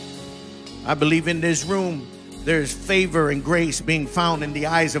 I believe in this room, there's favor and grace being found in the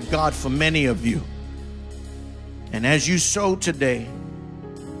eyes of God for many of you. And as you sow today,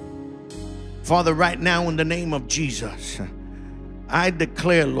 Father, right now in the name of Jesus, I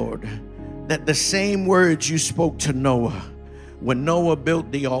declare, Lord, that the same words you spoke to Noah when Noah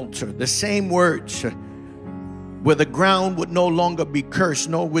built the altar, the same words where the ground would no longer be cursed,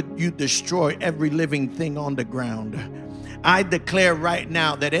 nor would you destroy every living thing on the ground. I declare right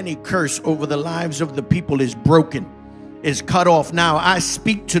now that any curse over the lives of the people is broken, is cut off now. I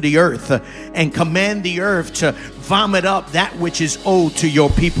speak to the earth and command the earth to vomit up that which is owed to your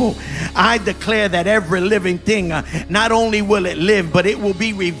people. I declare that every living thing, not only will it live, but it will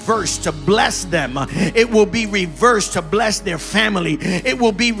be reversed to bless them. It will be reversed to bless their family. It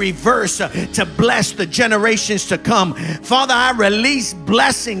will be reversed to bless the generations to come. Father, I release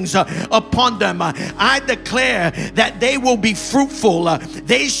blessings upon them. I declare that they will be fruitful.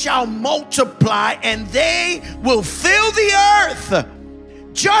 They shall multiply and they will fill the earth.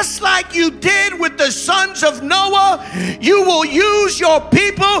 Just like you did with the sons of Noah, you will use your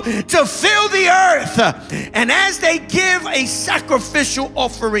people to fill the earth. And as they give a sacrificial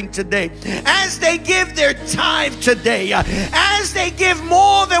offering today, as they give their tithe today, as they give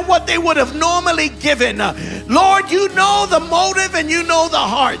more than what they would have normally given, Lord, you know the motive and you know the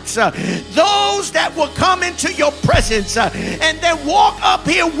hearts. Those that will come into your presence and then walk up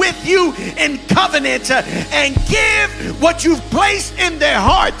here with you in covenant and give what you've placed in their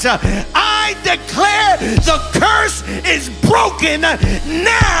heart. I declare the curse is broken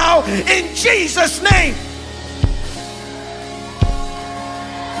now in Jesus' name.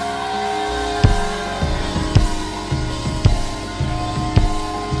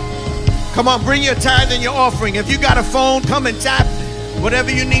 Come on, bring your tithe and your offering. If you got a phone, come and tap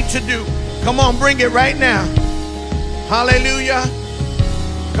whatever you need to do. Come on, bring it right now. Hallelujah.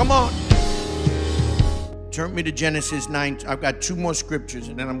 Come on. Turn me to Genesis 9. I've got 2 more scriptures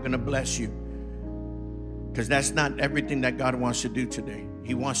and then I'm going to bless you. Because that's not everything that God wants to do today.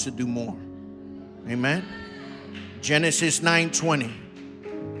 He wants to do more. Amen. Genesis 9:20.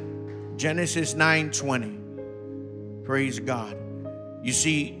 Genesis 9:20. Praise God. You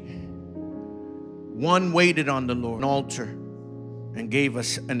see, one waited on the Lord, an altar, and gave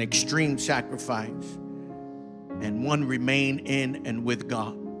us an extreme sacrifice. And one remained in and with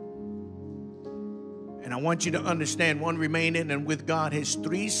God. And I want you to understand, one remained in and with God. His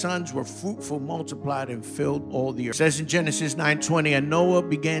 3 sons were fruitful, multiplied, and filled all the earth. It says in Genesis 9:20, and Noah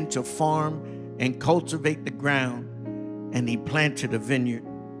began to farm and cultivate the ground, and he planted a vineyard.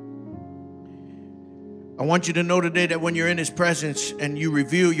 I want you to know today that when you're in his presence and you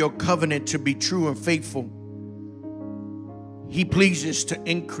reveal your covenant to be true and faithful, he pleases to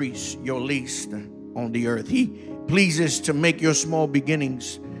increase your least on the earth. He pleases to make your small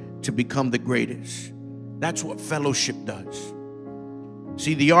beginnings to become the greatest. That's what fellowship does.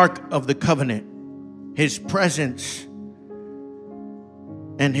 See, the Ark of the Covenant, his presence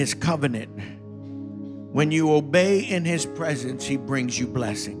and his covenant. When you obey in his presence, he brings you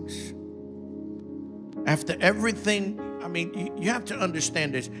blessings. After everything, I mean, you have to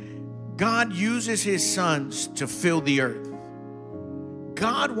understand this. God uses his sons to fill the earth.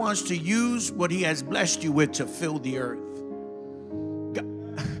 God wants to use what he has blessed you with to fill the earth.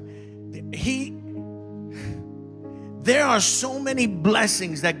 There are so many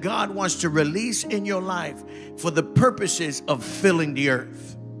blessings that God wants to release in your life for the purposes of filling the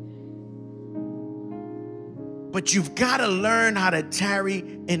earth. But you've got to learn how to tarry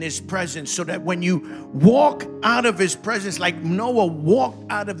in his presence so that when you walk out of his presence, like Noah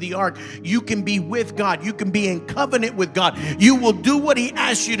walked out of the ark, you can be with God. You can be in covenant with God. You will do what he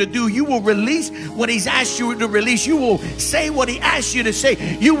asks you to do. You will release what he's asked you to release. You will say what he asks you to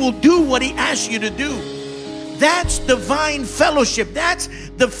say. You will do what he asks you to do. That's divine fellowship. That's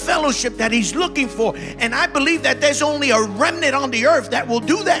the fellowship that he's looking for. And I believe that there's only a remnant on the earth that will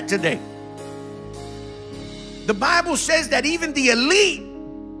do that today. The Bible says that even the elite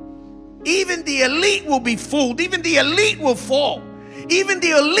will be fooled. Even the elite will fall. Even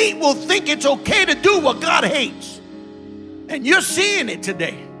the elite will think it's okay to do what God hates. And you're seeing it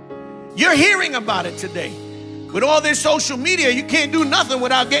today. You're hearing about it today. With all this social media, you can't do nothing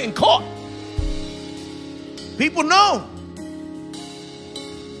without getting caught. People know.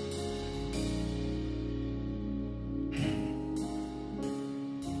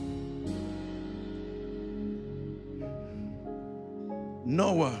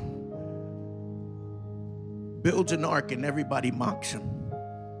 Noah builds an ark and everybody mocks him.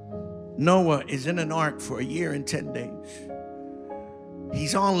 Noah is in an ark for 1 year and 10 days.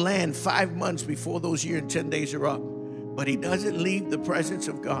 He's on land 5 months before those year and 10 days are up. But he doesn't leave the presence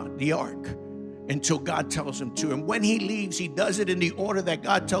of God, the ark, until God tells him to. And when he leaves, he does it in the order that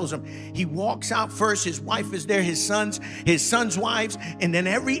God tells him. He walks out first. His wife is there, his sons' wives, and then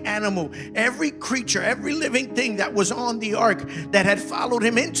every animal, every creature, every living thing that was on the ark that had followed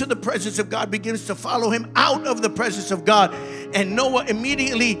him into the presence of God begins to follow him out of the presence of God. And Noah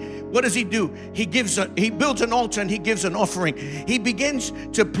immediately, what does he do? He builds an altar and he gives an offering. He begins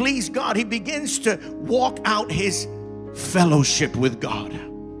to please God. He begins to walk out his fellowship with God.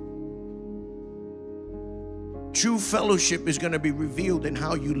 True fellowship is going to be revealed in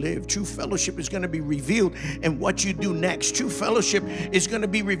how you live. True fellowship is going to be revealed in what you do next. True fellowship is going to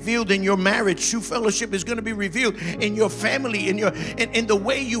be revealed in your marriage. True fellowship is going to be revealed in your family, in the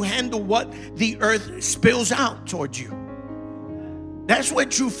way you handle what the earth spills out towards you. That's where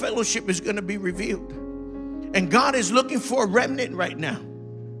true fellowship is going to be revealed. And God is looking for a remnant right now.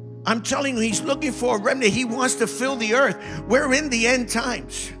 I'm telling you, He's looking for a remnant. He wants to fill the earth. We're in the end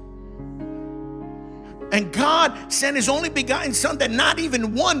times. And God sent His only begotten Son that not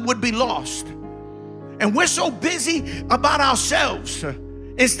even one would be lost. And we're so busy about ourselves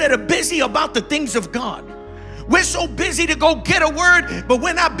instead of busy about the things of God. We're so busy to go get a word, but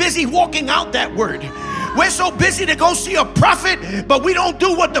we're not busy walking out that word. We're so busy to go see a prophet, but we don't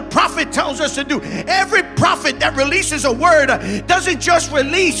do what the prophet tells us to do. Every prophet that releases a word doesn't just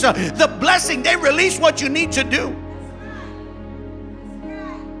release the blessing, they release what you need to do.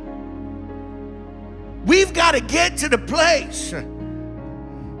 We've got to get to the place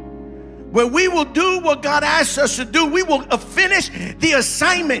where we will do what God asks us to do. We will finish the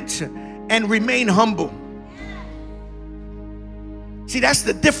assignment and remain humble. See, that's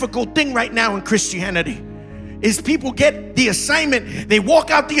the difficult thing right now in Christianity, is people get the assignment, they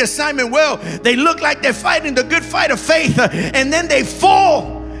walk out the assignment well, they look like they're fighting the good fight of faith, and then they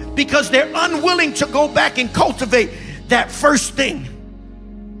fall because they're unwilling to go back and cultivate that first thing,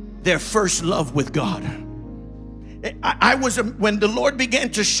 their first love with God. I was, when the Lord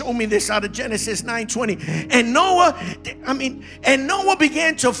began to show me this out of Genesis 9:20, and Noah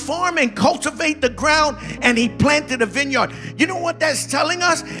began to farm and cultivate the ground, and he planted a vineyard. You know what that's telling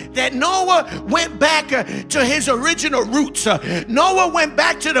us? That Noah went back to his original roots. Noah went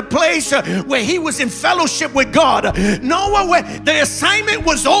back to the place where he was in fellowship with God. The assignment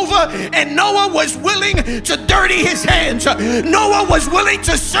was over, and Noah was willing to dirty his hands. Noah was willing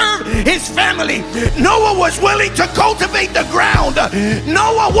to serve his family. Noah was willing to cultivate the ground.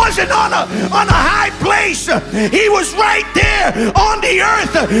 Noah wasn't on a high place. He was right there on the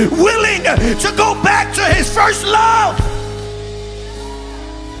earth, willing to go back to his first love.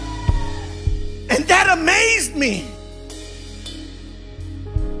 And that amazed me.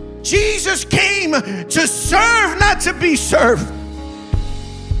 Jesus came to serve, not to be served.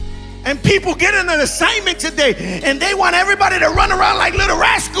 And people get in an assignment today, and they want everybody to run around like little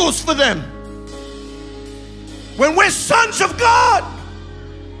rascals for them, when we're sons of God.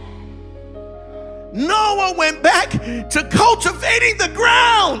 Noah went back to cultivating the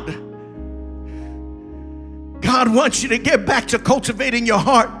ground. God wants you to get back to cultivating your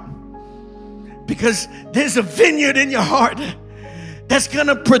heart, because there's a vineyard in your heart that's going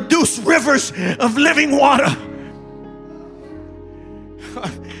to produce rivers of living water.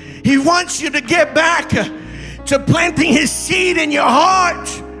 He wants you to get back to planting His seed in your heart,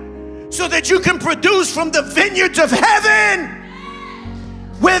 so that you can produce from the vineyards of heaven,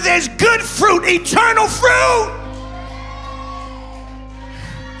 where there's good fruit, eternal fruit.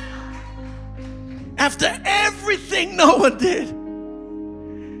 After everything Noah did,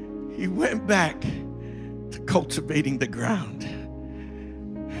 he went back to cultivating the ground.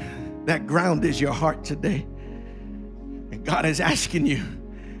 That ground is your heart today. And God is asking you,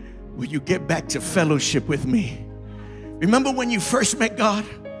 will you get back to fellowship with me? Remember when you first met God?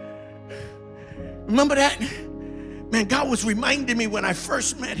 Remember that? Man, God was reminding me when I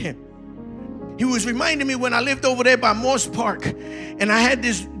first met Him. He was reminding me when I lived over there by Morse Park, and I had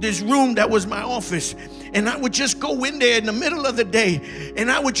this room that was my office, and I would just go in there in the middle of the day,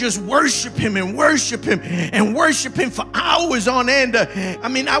 and I would just worship Him and worship Him and worship Him for hours on end.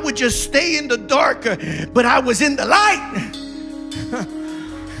 I would just stay in the dark, but I was in the light.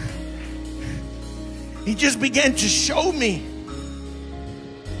 He just began to show me,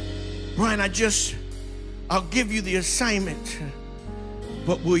 Brian, I'll give you the assignment,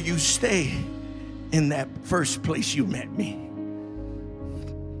 but will you stay in that first place you met me?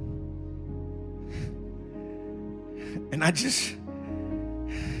 And I just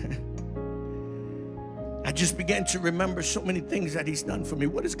began to remember so many things that He's done for me.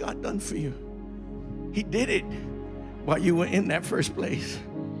 What has God done for you? He did it while you were in that first place.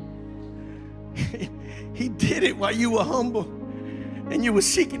 He did it while you were humble and you were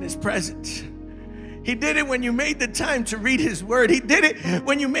seeking His presence. He did it when you made the time to read His word. He did it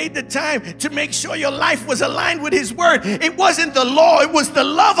when you made the time to make sure your life was aligned with His word. It wasn't the law, it was the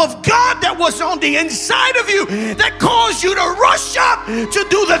love of God that was on the inside of you that caused you to rush up to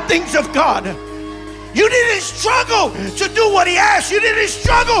do the things of God. You didn't struggle to do what He asked. You didn't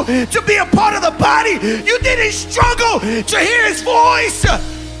struggle to be a part of the body. You didn't struggle to hear His voice.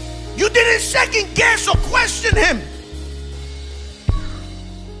 You didn't second guess or question Him.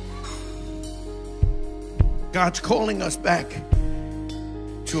 God's calling us back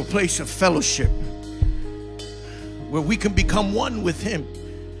to a place of fellowship where we can become one with Him.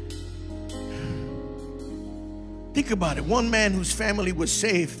 Think about it. One man whose family was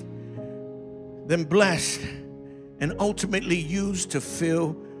saved, then blessed, and ultimately used to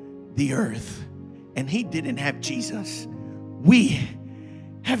fill the earth. And he didn't have Jesus. We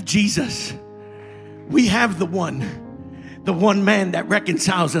have Jesus. We have the one man that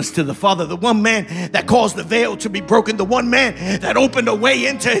reconciles us to the Father, the one man that caused the veil to be broken, the one man that opened a way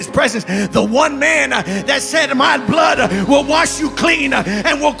into His presence, the one man that said, my blood will wash you clean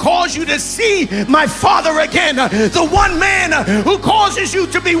and will cause you to see my Father again, the one man who causes you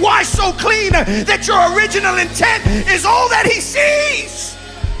to be washed so clean that your original intent is all that He sees.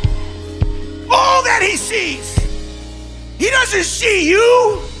 All that He sees. He doesn't see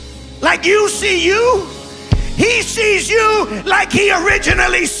you like you see you. He sees you like He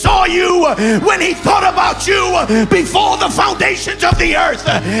originally saw you when He thought about you before the foundations of the earth.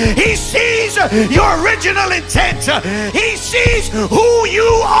 He sees your original intent. He sees who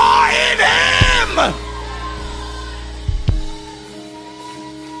you are in Him.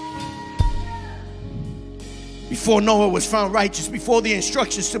 Before Noah was found righteous, before the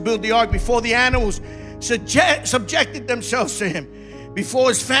instructions to build the ark, before the animals subjected themselves to Him, before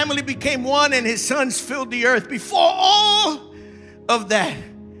His family became one and His sons filled the earth, before all of that,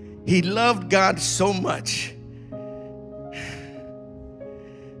 He loved God so much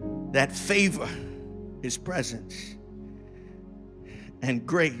that favor, His presence, and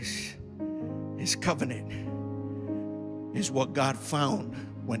grace, His covenant, is what God found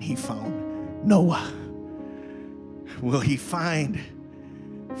when He found Noah. Will He find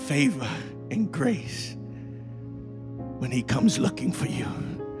favor and grace when He comes looking for you?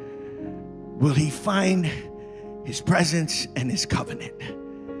 Will He find His presence and His covenant?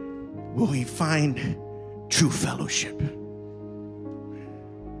 Will He find true fellowship?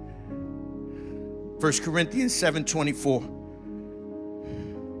 1 Corinthians 7:24.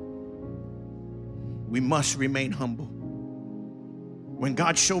 We must remain humble. When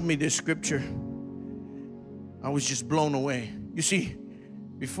God showed me this scripture, I was just blown away. You see,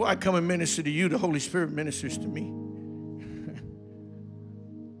 before I come and minister to you, the Holy Spirit ministers to me.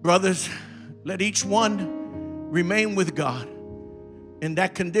 Brothers, let each one remain with God in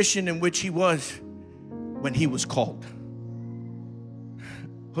that condition in which he was when he was called.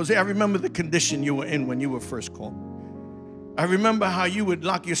 Jose, I remember the condition you were in when you were first called. I remember how you would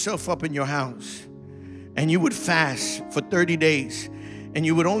lock yourself up in your house and you would fast for 30 days and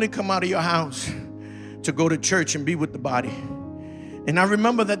you would only come out of your house to go to church and be with the body. And I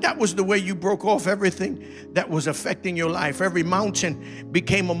remember that was the way you broke off everything that was affecting your life. Every mountain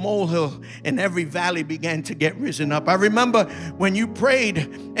became a molehill and every valley began to get risen up. I remember when you prayed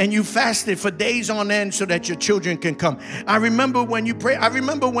and you fasted for days on end so that your children can come. I remember when you prayed. I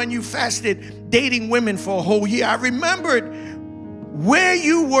remember when you fasted dating women for a whole year. I remembered where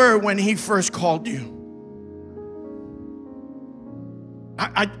you were when He first called you.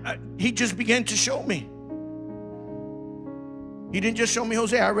 He just began to show me. He didn't just show me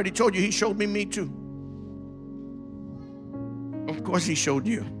Jose. I already told you. He showed me too. Of course He showed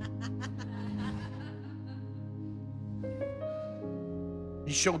you.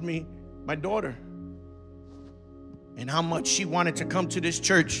 He showed me my daughter and how much she wanted to come to this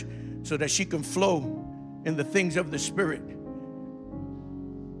church so that she can flow in the things of the Spirit.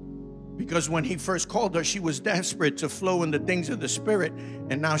 Because when He first called her, she was desperate to flow in the things of the Spirit,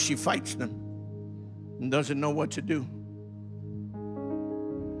 and now she fights them and doesn't know what to do.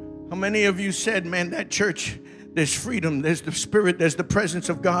 How many of you said, man, that church, there's freedom, there's the Spirit, there's the presence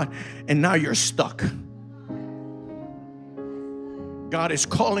of God, and now you're stuck? God is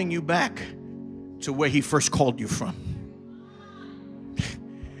calling you back to where He first called you from.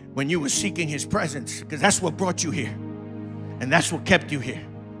 When you were seeking His presence, because that's what brought you here, and that's what kept you here.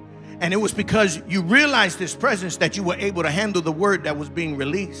 And it was because you realized His presence that you were able to handle the word that was being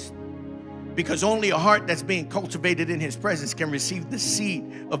released. Because only a heart that's being cultivated in His presence can receive the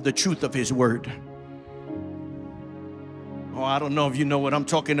seed of the truth of His word. Oh, I don't know if you know what I'm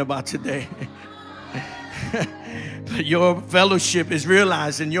talking about today. But your fellowship is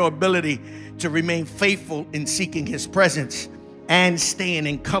realizing your ability to remain faithful in seeking His presence and staying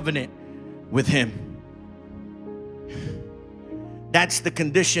in covenant with Him. That's the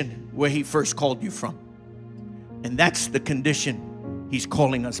condition where He first called you from. And that's the condition He's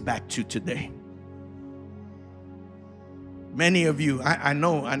calling us back to today. Many of you, I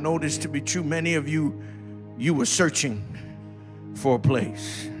know this to be true. Many of you, you were searching for a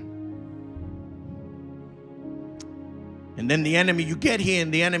place. And then the enemy, you get here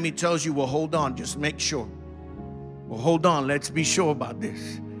and the enemy tells you, well, hold on, just make sure. Well, hold on. Let's be sure about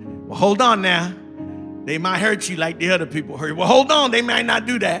this. Well, hold on now. They might hurt you like the other people hurt. Well, hold on. They might not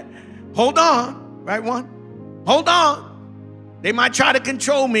do that. Hold on. Right one? Hold on. They might try to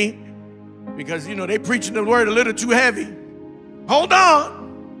control me because, you know, they preaching the word a little too heavy. Hold on.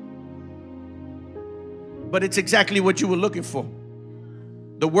 But it's exactly what you were looking for.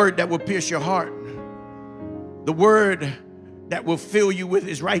 The word that will pierce your heart. The word that will fill you with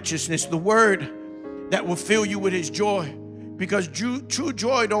his righteousness. The word that will fill you with his joy. Because true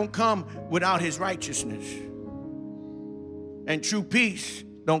joy don't come without his righteousness. And true peace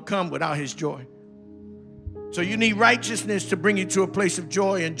don't come without his joy. So you need righteousness to bring you to a place of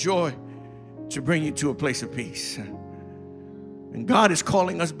joy, and joy to bring you to a place of peace. And God is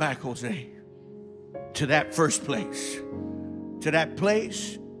calling us back, Jose, to that first place. To that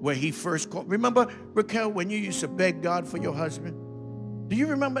place where he first called. Remember, Raquel, when you used to beg God for your husband? Do you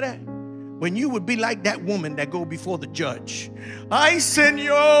remember that? When you would be like that woman that go before the judge. Ay,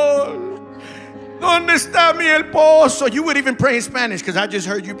 Señor, ¿dónde está mi esposo? You would even pray in Spanish, because I just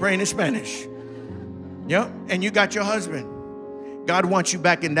heard you praying in Spanish. Yep, and you got your husband. God wants you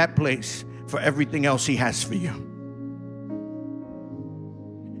back in that place for everything else he has for you.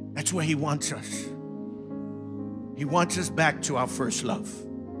 That's where he wants us. He wants us back to our first love.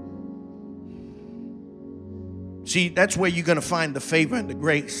 See, that's where you're going to find the favor and the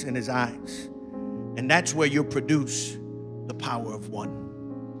grace in his eyes. And that's where you'll produce the power of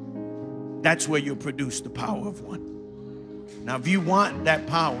one. That's where you'll produce the power of one. Now, if you want that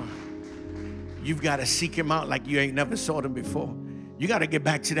power, you've got to seek him out like you ain't never saw him before. You got to get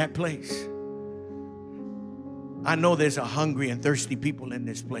back to that place. I know there's a hungry and thirsty people in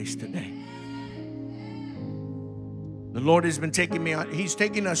this place today. The Lord has been taking me on. He's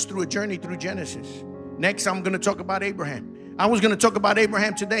taking us through a journey through Genesis. Next, I'm going to talk about Abraham. I was going to talk about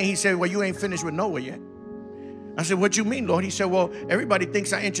Abraham today. He said, well, you ain't finished with Noah yet. I said, what you mean, Lord? He said, well, everybody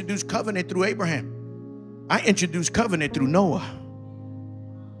thinks I introduced covenant through Abraham. I introduced covenant through Noah.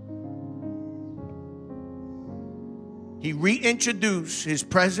 He reintroduced his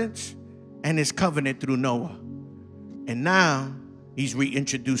presence and his covenant through Noah. And now he's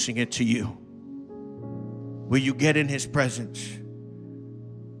reintroducing it to you. Where you get in his presence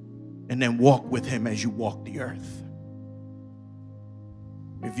and then walk with him as you walk the earth.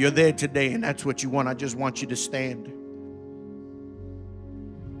 If you're there today and that's what you want, I just want you to stand.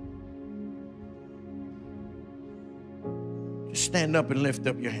 Just stand up and lift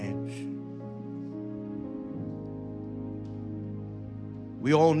up your hands.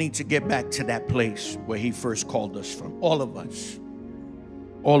 We all need to get back to that place where he first called us from. All of us.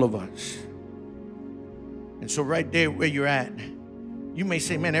 All of us. And so right there where you're at, you may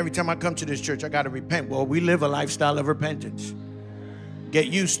say, man, every time I come to this church, I got to repent. Well, we live a lifestyle of repentance. Get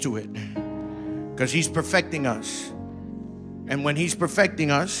used to it. Because he's perfecting us. And when he's perfecting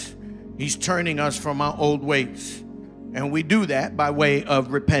us, he's turning us from our old ways. And we do that by way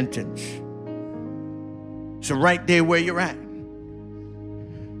of repentance. So right there where you're at,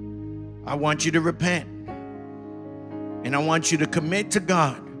 I want you to repent. And I want you to commit to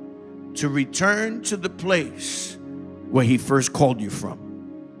God to return to the place where he first called you from.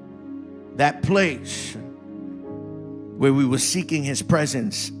 That place where we were seeking his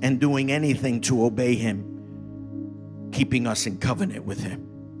presence and doing anything to obey him, keeping us in covenant with him.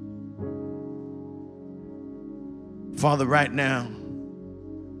 Father, right now,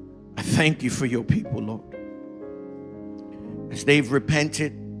 I thank you for your people, Lord. As they've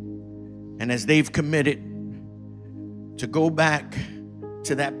repented and as they've committed to go back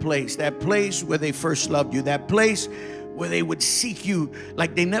to that place where they first loved you, that place where they would seek you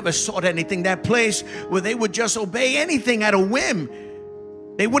like they never sought anything, that place where they would just obey anything at a whim.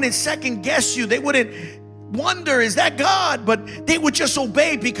 They wouldn't second guess you. They wouldn't wonder, is that God? But they would just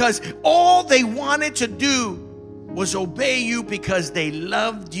obey because all they wanted to do was obey you because they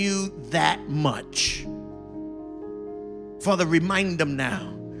loved you that much. Father, remind them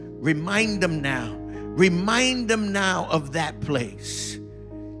now. Remind them now. Remind them now of that place.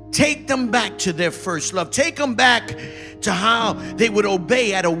 Take them back to their first love. Take them back to how they would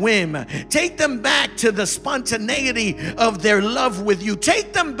obey at a whim. Take them back to the spontaneity of their love with you.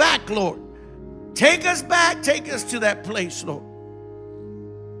 Take them back, Lord. Take us back. Take us to that place, Lord.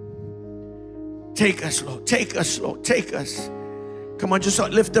 Take us, Lord. Take us, Lord. Take us. Come on, just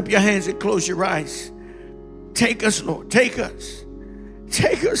lift up your hands and close your eyes. Take us, Lord. Take us.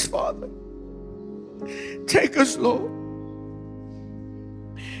 Take us, Father. Take us, Lord.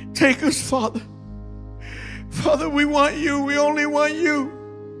 Take us, Father. Father, we want you. We only want you.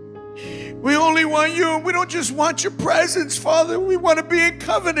 We only want you. We don't just want your presence, Father. We want to be in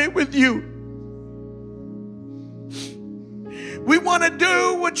covenant with you. We want to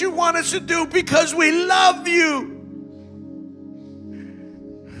do what you want us to do because we love you.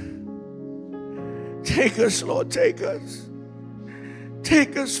 Take us, Lord, take us.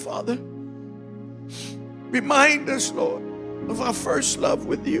 Take us, Father. Remind us, Lord, of our first love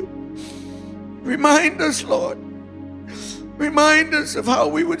with you. Remind us, Lord. Remind us of how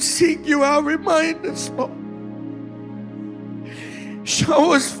we would seek you out. Remind us, Lord.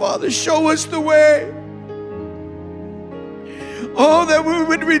 Show us, Father, show us the way. Oh, that we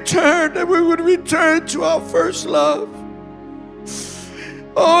would return to our first love.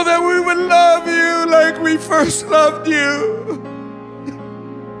 Oh, that we would love you like we first loved you.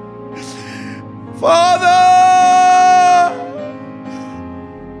 Father,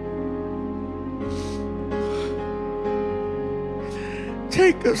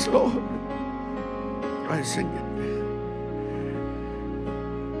 take us, Lord. I sing it.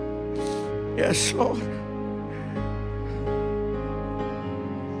 Yes, Lord.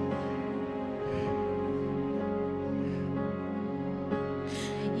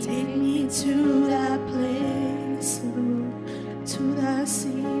 Take me to that place, Lord, to that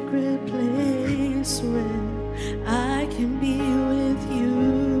secret place where I can be with you.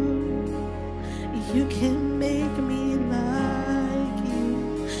 You can make me like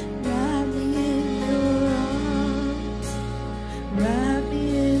you. Wrap me in your arms. Wrap me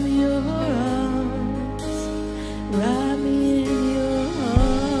in your arms. Wrap me in your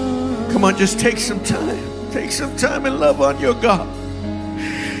arms. Come on, just take some time. Take some time and love on your God.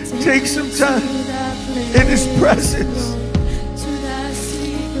 Take some time in His presence. To that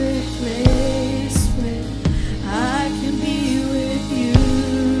secret place where I can be with you,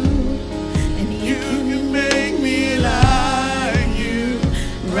 and you can make me like you.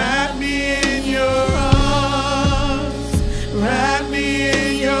 Wrap me in your arms. Wrap me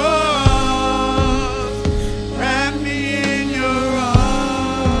in your arms. Wrap me in your arms.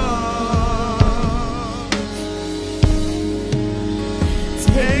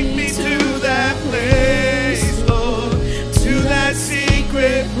 Take me to that place, Lord,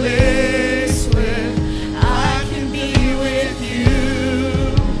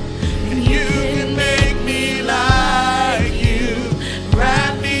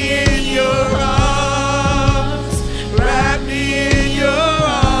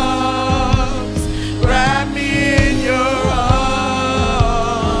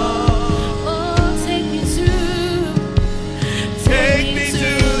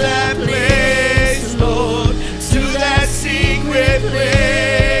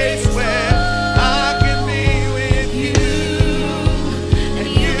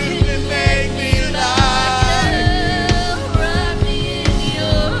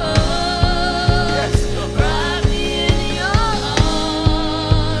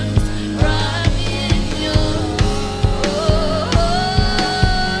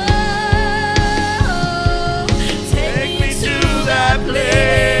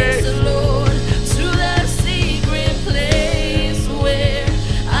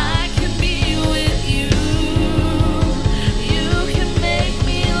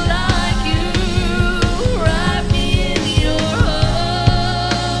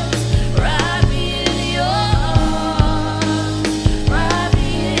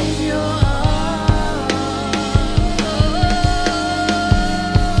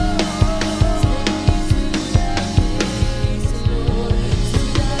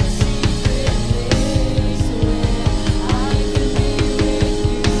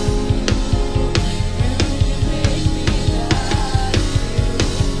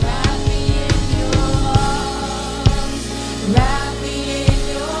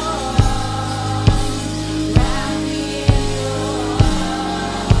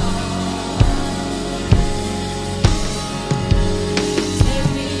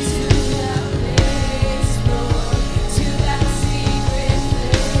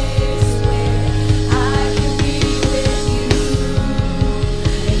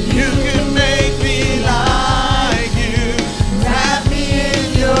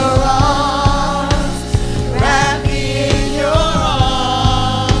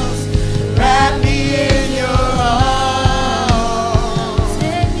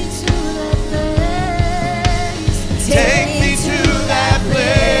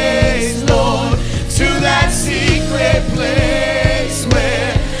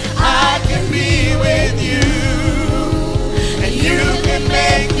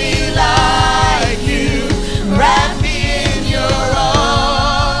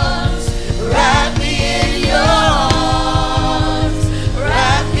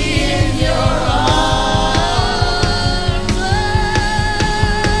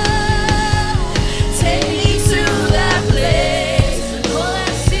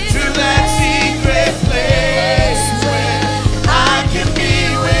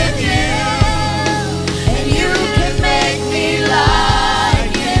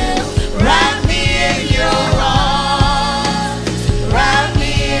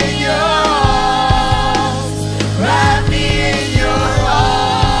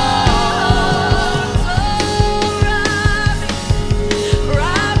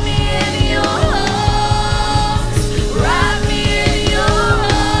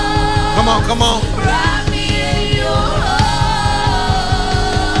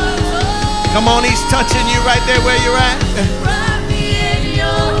 Come on, he's touching you right there where you're at. Wrap me in your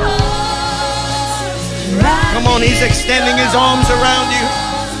arms. Come on, he's extending his arms around you.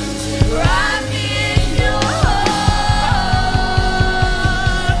 Wrap me in your arms.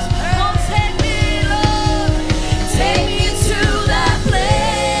 Oh, take me, Lord. Take me to that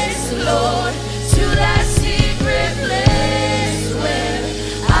place, Lord. To that secret place where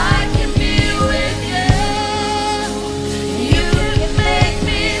I can be with you. You can make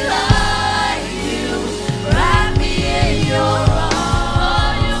me like you. Wrap me in your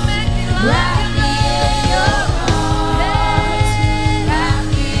arms. You make me like wrap me in your arms. Wrap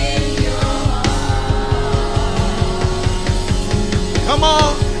me in your arms. Come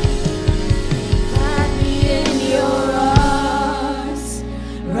on. Wrap me in your arms.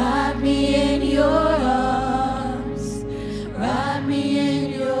 Wrap me in your arms. Wrap me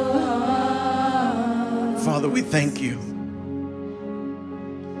in your arms. Father, we thank you.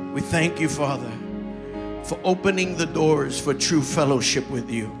 We thank you, Father, for opening the doors for true fellowship with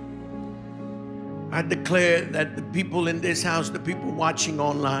you. I declare that the people in this house, the people watching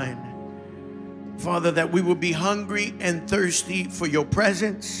online, Father, that we will be hungry and thirsty for your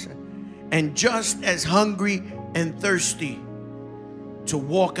presence, and just as hungry and thirsty to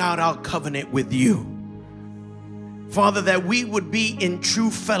walk out our covenant with you. Father, that we would be in true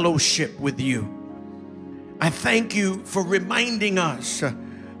fellowship with you. I thank you for reminding us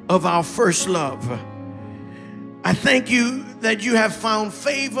of our first love. I thank you that you have found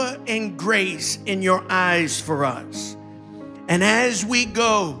favor and grace in your eyes for us. And as we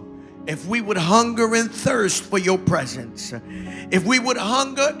go, if we would hunger and thirst for your presence, if we would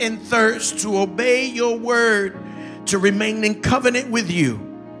hunger and thirst to obey your word, to remain in covenant with you,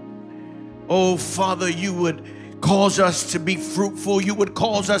 oh Father, you would cause us to be fruitful. You would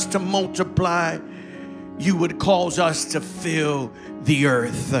cause us to multiply. You would cause us to fill the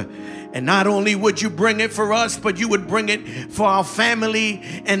earth. And not only would you bring it for us, but you would bring it for our family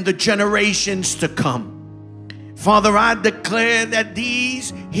and the generations to come. Father, I declare that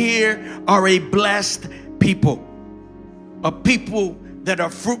these here are a blessed people. A people that are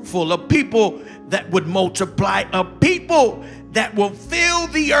fruitful. A people that would multiply. A people that will fill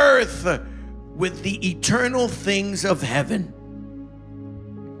the earth with the eternal things of heaven.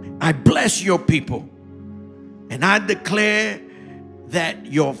 I bless your people. And I declare that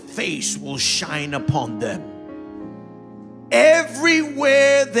your face will shine upon them.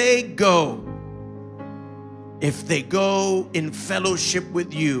 Everywhere they go, if they go in fellowship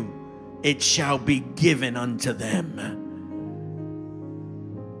with you, it shall be given unto them.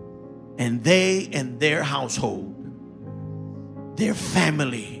 And they and their household, their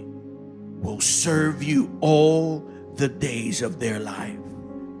family, will serve you all the days of their life.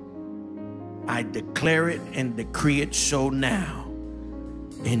 I declare it and decree it so now,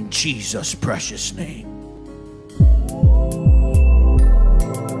 in Jesus' precious name.